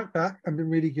played right back and been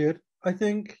really good. I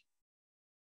think,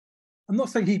 I'm not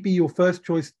saying he'd be your first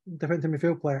choice defensive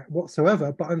midfield player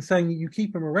whatsoever, but I'm saying you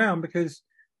keep him around because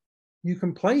you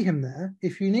can play him there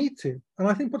if you need to. And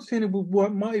I think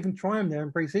Pochettino might even try him there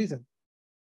in pre-season.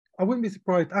 I wouldn't be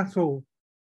surprised at all.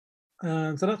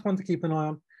 So that's one to keep an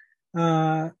eye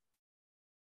on.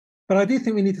 But I do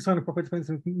think we need to sign a proper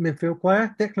defensive midfield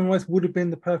player. Declan Rice would have been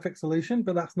the perfect solution,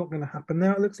 but that's not going to happen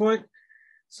now, it looks like.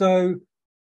 So,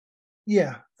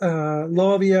 yeah,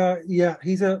 Lavia, yeah,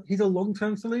 he's a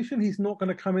long-term solution. He's not going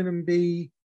to come in and be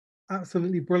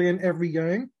absolutely brilliant every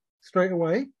game straight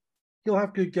away. He'll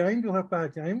have good games, he'll have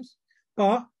bad games.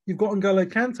 But you've got N'Golo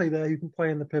Kante there who can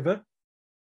play in the pivot.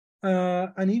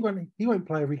 And he won't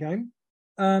play every game.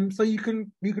 So you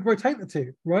could rotate the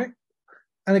two, right?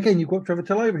 And again, you've got Trevor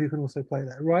Chalobah who can also play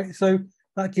there, right? So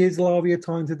that gives Lavia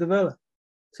time to develop.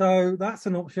 So that's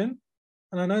an option.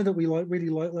 And I know that we really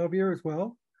like Lavia as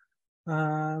well.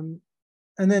 And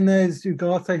then there's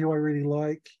Ugarte, who I really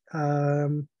like.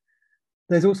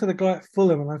 There's also the guy at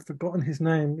Fulham, and I've forgotten his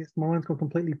name. My mind's gone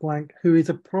completely blank, who is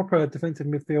a proper defensive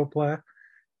midfield player.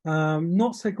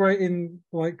 Not so great in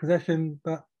possession,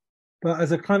 but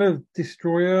as a kind of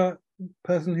destroyer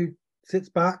person who sits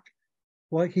back,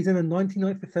 he's in the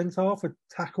 99th percentile for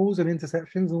tackles and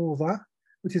interceptions and all of that,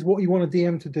 which is what you want a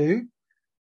DM to do.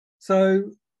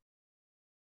 So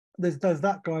there's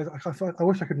that guy. I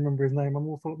wish I could remember his name. I'm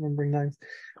awful at remembering names.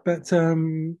 But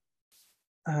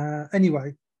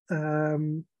anyway,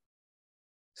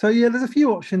 so yeah, there's a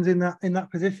few options in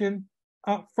that position.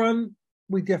 Up front,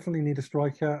 we definitely need a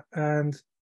striker, and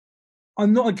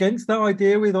I'm not against that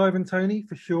idea with Ivan Toney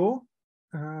for sure.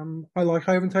 I like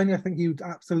Ivan Toney. I think he would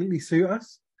absolutely suit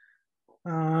us.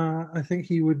 I think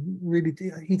he would really.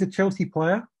 He's a Chelsea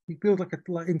player. He feels like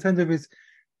in terms of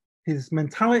his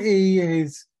mentality,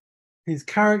 his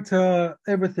character,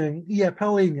 everything. Yeah,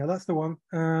 Paulinho, that's the one.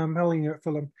 Paulinho at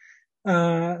Fulham.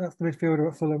 That's the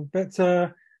midfielder at Fulham.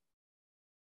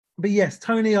 But yes,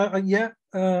 Toney.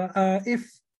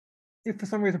 If for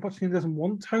some reason Pochettino doesn't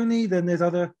want Toney, then there's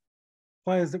other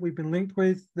players that we've been linked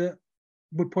with that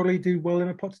would probably do well in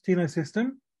a Pochettino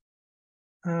system.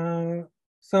 So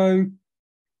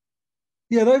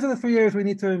yeah, those are the 3 areas we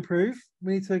need to improve.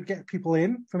 We need to get people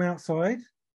in from outside.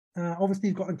 Obviously,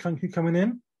 you've got Nkunku coming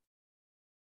in.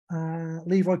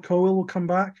 Levi Colwill will come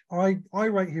back. I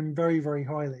rate him very, very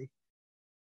highly.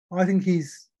 I think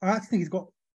he's got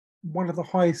one of the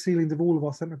highest ceilings of all of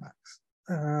our centre backs.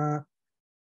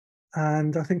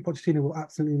 And I think Pochettino will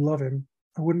absolutely love him.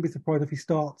 I wouldn't be surprised if he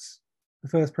starts the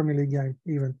first Premier League game.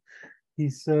 Even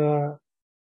he's he's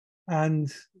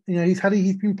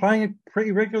been playing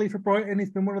pretty regularly for Brighton.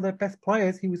 He's been one of their best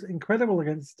players. He was incredible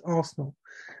against Arsenal.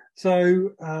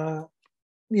 So but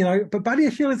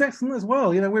Badiashile is excellent as well.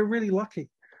 We're really lucky.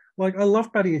 I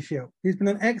love Badiashile. He's been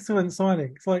an excellent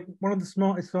signing. It's one of the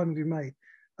smartest signings we've made.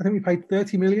 I think we paid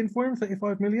 30 million for him,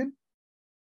 35 million,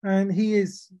 and he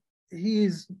is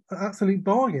an absolute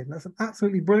bargain. That's an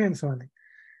absolutely brilliant signing.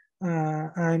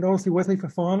 And obviously Wesley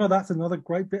Fofana, that's another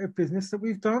great bit of business that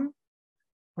we've done.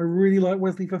 I really like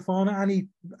Wesley Fofana,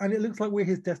 and it looks like we're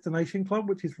his destination club,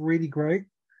 which is really great.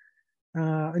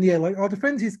 And yeah, our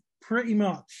defense is pretty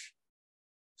much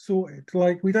sorted.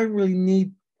 We don't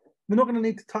really we're not going to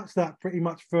need to touch that pretty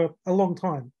much for a long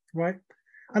time, right?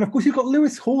 And of course, you've got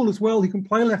Lewis Hall as well, who can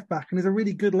play left back and is a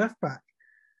really good left back.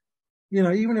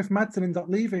 even if Madsen ends up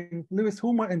leaving, Lewis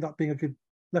Hall might end up being a good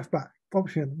left back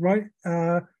option, right?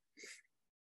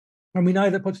 And we know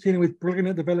that Pochettino is brilliant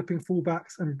at developing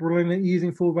fullbacks and brilliant at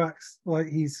using fullbacks. Like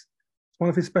it's one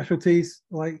of his specialties.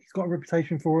 Like he's got a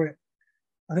reputation for it.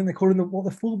 I think they call him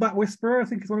the fullback whisperer. I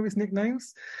think is one of his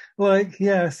nicknames. So I think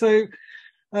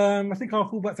our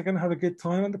fullbacks are going to have a good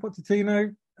time under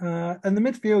Pochettino. And the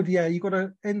midfield,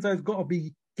 Enzo's got to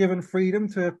be given freedom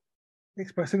to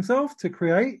express himself, to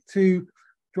create, to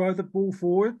drive the ball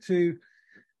forward, to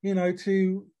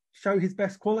show his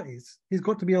best qualities. He's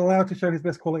got to be allowed to show his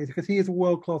best qualities because he is a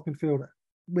world-class midfielder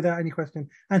without any question,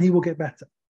 and he will get better.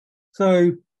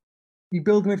 So you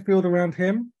build midfield around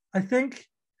him. I think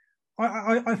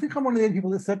I'm one of the only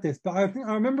people that said this, but I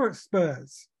remember at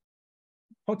Spurs,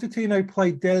 Pochettino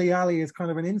played Dele Alli as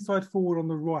kind of an inside forward on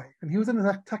the right, and he was an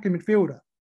attacking midfielder,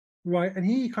 right? And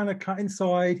he kind of cut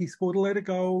inside. He scored a load of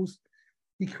goals.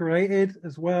 He created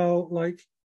as well,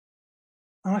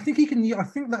 and I think he can. I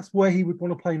think that's where he would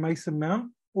want to play Mason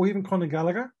Mount or even Conor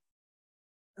Gallagher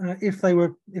if they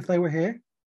were here,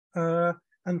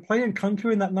 and playing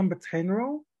Nkunku in that number 10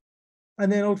 role,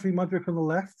 and then obviously Mudryk on the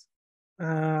left.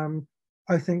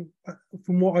 I think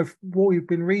from what we've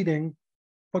been reading,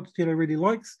 Pochettino really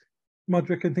likes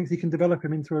Mudryk and thinks he can develop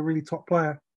him into a really top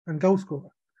player and goal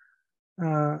scorer.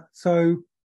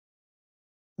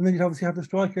 And then you'd obviously have the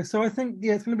striker. So I think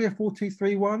it's going to be a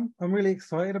 4-2-3-1. I'm really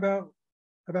excited about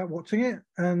watching it,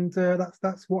 and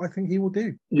that's what I think he will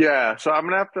do. Yeah, so I'm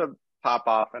gonna have to pop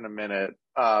off in a minute,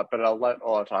 but I'll let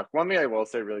Ola talk. One thing I will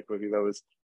say really quickly though is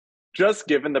just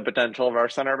given the potential of our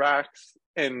center backs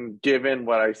and given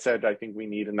what I said, I think we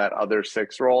need in that other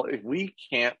 6 role. If we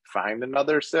can't find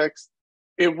another 6,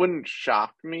 it wouldn't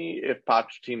shock me if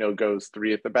Pochettino goes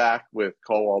 3 at the back with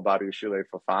Colwell, Badiashile,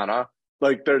 Fofana.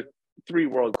 Like there's 3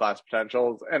 world-class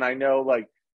potentials, and I know like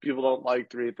people don't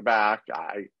like 3 at the back.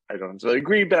 I don't necessarily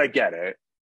agree, but I get it.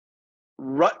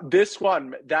 This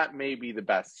one, that may be the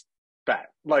best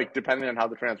bet. Like, depending on how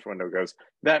the transfer window goes,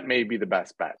 that may be the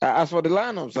best bet. As for the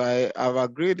lineups, I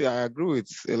agree with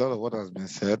a lot of what has been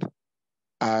said.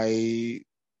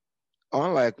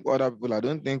 Unlike other people, I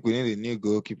don't think we need a new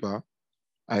goalkeeper.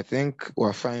 I think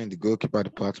we're fine in the goalkeeper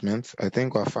department. I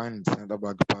think we're fine in the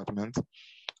centre-back department.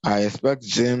 I expect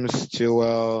James,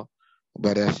 Chilwell,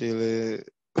 Badiashile,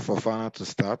 Fofana to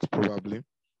start, probably.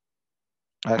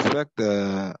 I expect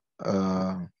Enzo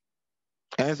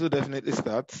definitely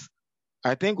starts.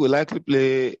 I think we likely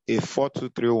play a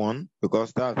 4-2-3-1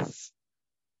 because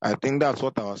I think that's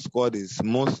what our squad is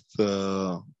most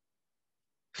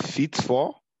fit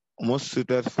for, most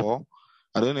suited for.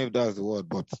 I don't know if that's the word,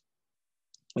 but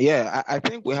yeah, I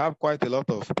think we have quite a lot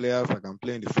of players that can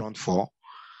play in the front 4.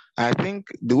 I think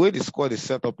the way the squad is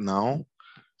set up now,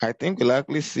 I think we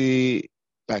likely see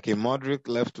like a Mudryk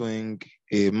left wing,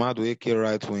 a Madueke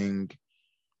right wing,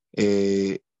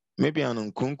 maybe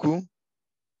an Nkunku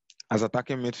as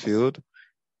attacking midfield.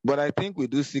 But I think we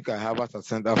do see Kai Havertz at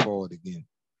centre forward again.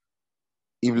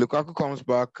 If Lukaku comes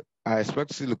back, I expect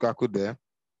to see Lukaku there.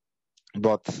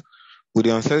 But with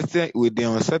the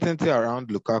uncertainty around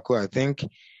Lukaku, I think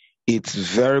it's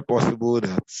very possible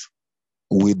that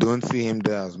we don't see him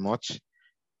there as much,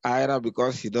 either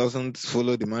because he doesn't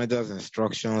follow the manager's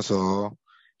instructions or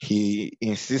he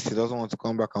insists he doesn't want to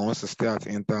come back and wants to stay at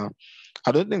Inter.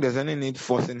 I don't think there's any need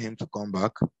forcing him to come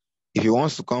back. If he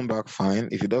wants to come back, fine.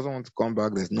 If he doesn't want to come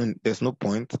back, there's no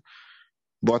point.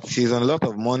 But he's on a lot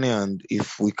of money, and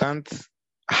if we can't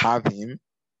have him,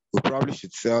 we probably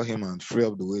should sell him and free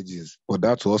up the wages. But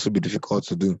that will also be difficult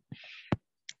to do.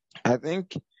 I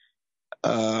think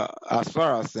as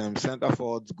far as centre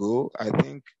forwards go, I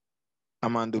think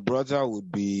Amando Broja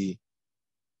would be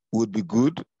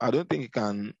good. I don't think he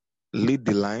can lead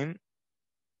the line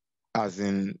as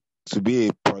in to be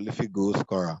a prolific goal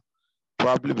scorer.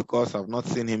 Probably because I've not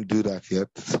seen him do that yet.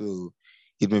 So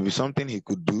it may be something he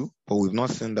could do, but we've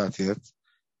not seen that yet.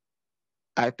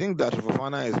 I think that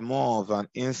Fofana is more of an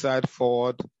inside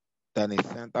forward than a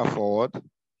centre forward.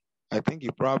 I think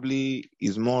he probably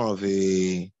is more of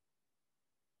a...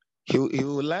 He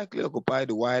will likely occupy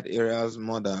the wide areas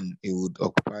more than he would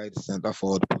occupy the centre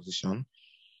forward position.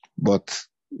 But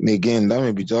again, that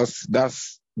may be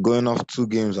that's going off 2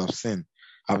 games I've seen.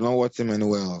 I've not watched him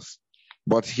anywhere else.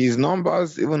 But his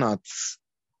numbers, even at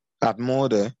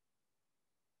Molde,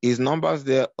 his numbers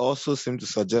there also seem to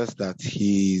suggest that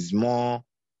he's more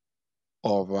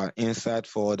of an inside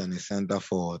forward than a centre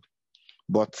forward.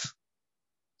 But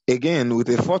again, with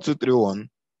a 4-2-3-1,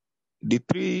 the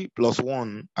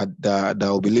 3+1 that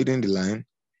will be leading the line,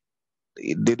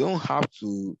 they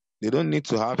don't need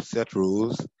to have set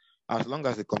roles as long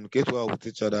as they communicate well with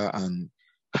each other and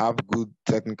have good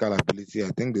technical ability, I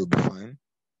think they'll be fine.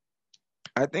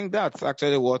 I think that's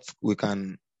actually what we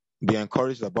can be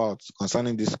encouraged about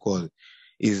concerning this squad,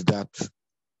 is that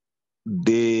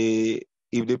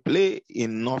if they play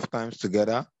enough times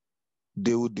together,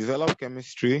 they will develop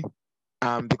chemistry,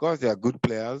 and because they are good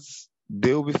players,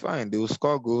 they will be fine. They will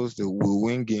score goals, they will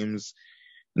win games.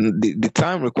 The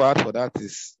time required for that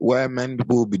is where many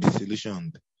people will be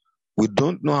disillusioned. We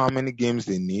don't know how many games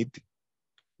they need.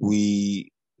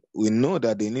 We know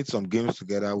that they need some games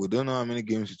together. We don't know how many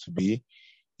games it will be.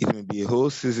 It may be a whole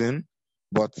season,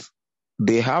 but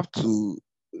they have to,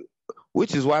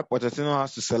 which is why Pochettino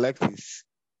has to select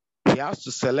he has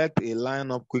to select a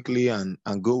lineup quickly and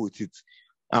go with it.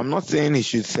 I'm not saying he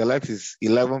should select his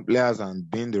 11 players and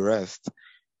bin the rest,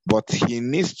 but he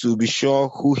needs to be sure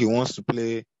who he wants to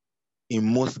play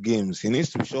in most games. He needs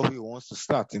to be sure who he wants to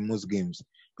start in most games,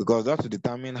 because that will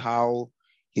determine how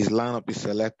his lineup is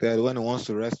selected, when he wants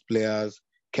to rest players,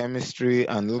 chemistry,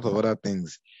 and a lot of other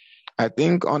things. I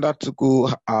think under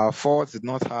Tuchel, our forwards did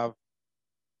not have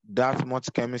that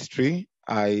much chemistry.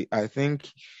 I think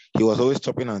he was always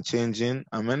chopping and changing,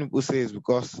 and many people say it's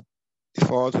because the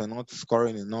forwards were not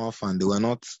scoring enough and they were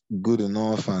not good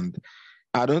enough, and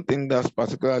I don't think that's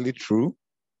particularly true.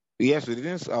 Yes,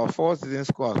 our forwards didn't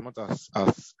score as much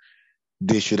as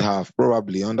they should have,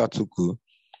 probably under Tuchel,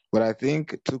 but I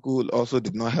think Tuchel also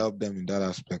did not help them in that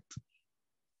aspect.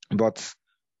 But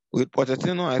with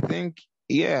Pochettino, I think,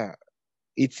 yeah,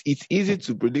 it's easy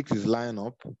to predict his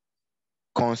lineup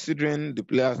considering the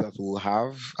players that we'll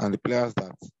have and the players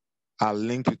that are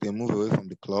linked with a move away from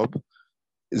the club.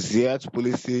 Ziyech,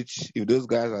 Pulisic, if those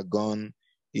guys are gone,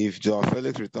 if Joao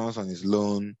Felix returns on his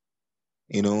loan,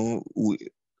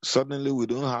 suddenly we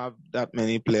don't have that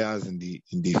many players in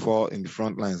the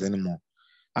front lines anymore.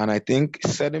 And I think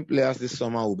setting players this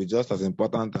summer will be just as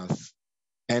important as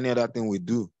any other thing we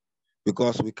do,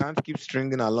 because we can't keep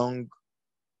stringing along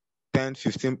 10,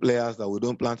 15 players that we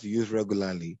don't plan to use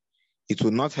regularly. It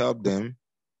will not help them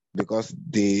because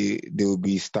they will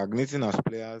be stagnating as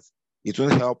players. It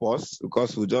won't help us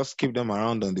because we'll just keep them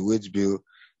around on the wage bill,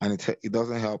 and it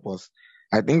doesn't help us.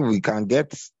 I think we can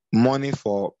get money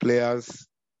for players.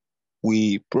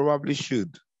 We probably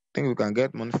should. I think we can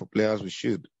get money for players. We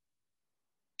should.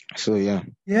 So, yeah.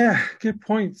 Yeah, good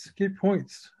points. Good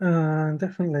points.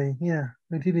 Definitely. Yeah,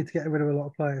 we do need to get rid of a lot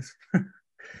of players.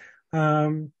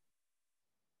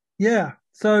 Yeah,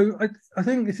 so I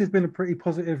think this has been a pretty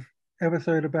positive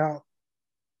episode about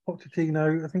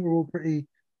Pochettino. I think we're all pretty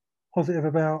positive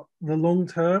about the long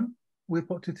term with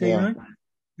Pochettino.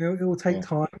 Yeah. It will take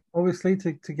time, obviously,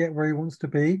 to get where he wants to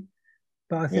be.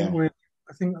 But I think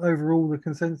I think overall the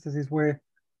consensus is we're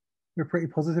pretty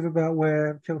positive about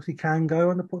where Chelsea can go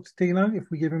under Pochettino if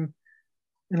we give him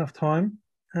enough time.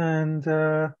 And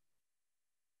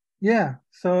yeah,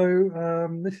 so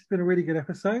this has been a really good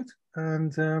episode.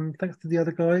 And thanks to the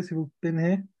other guys who've been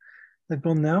here. They've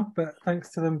gone now, but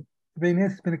thanks to them for being here.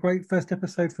 It's been a great first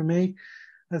episode for me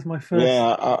as my first. Yeah,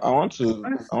 I want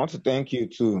to thank you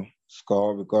too,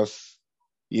 Score, because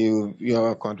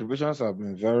your contributions have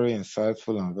been very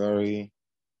insightful and very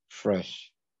fresh.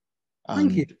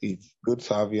 And Thank you. It's good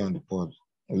to have you on the pod.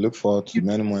 I look forward to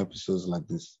many more episodes like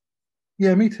this.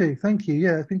 Yeah, me too. Thank you.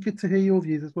 Yeah, it's been good to hear your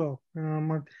views as well.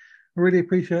 I really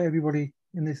appreciate everybody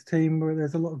in this team.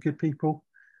 There's a lot of good people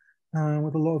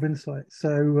with a lot of insight. So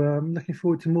looking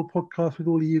forward to more podcasts with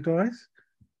all of you guys.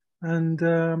 And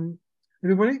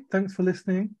everybody, thanks for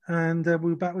listening. And we'll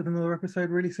be back with another episode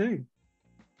really soon.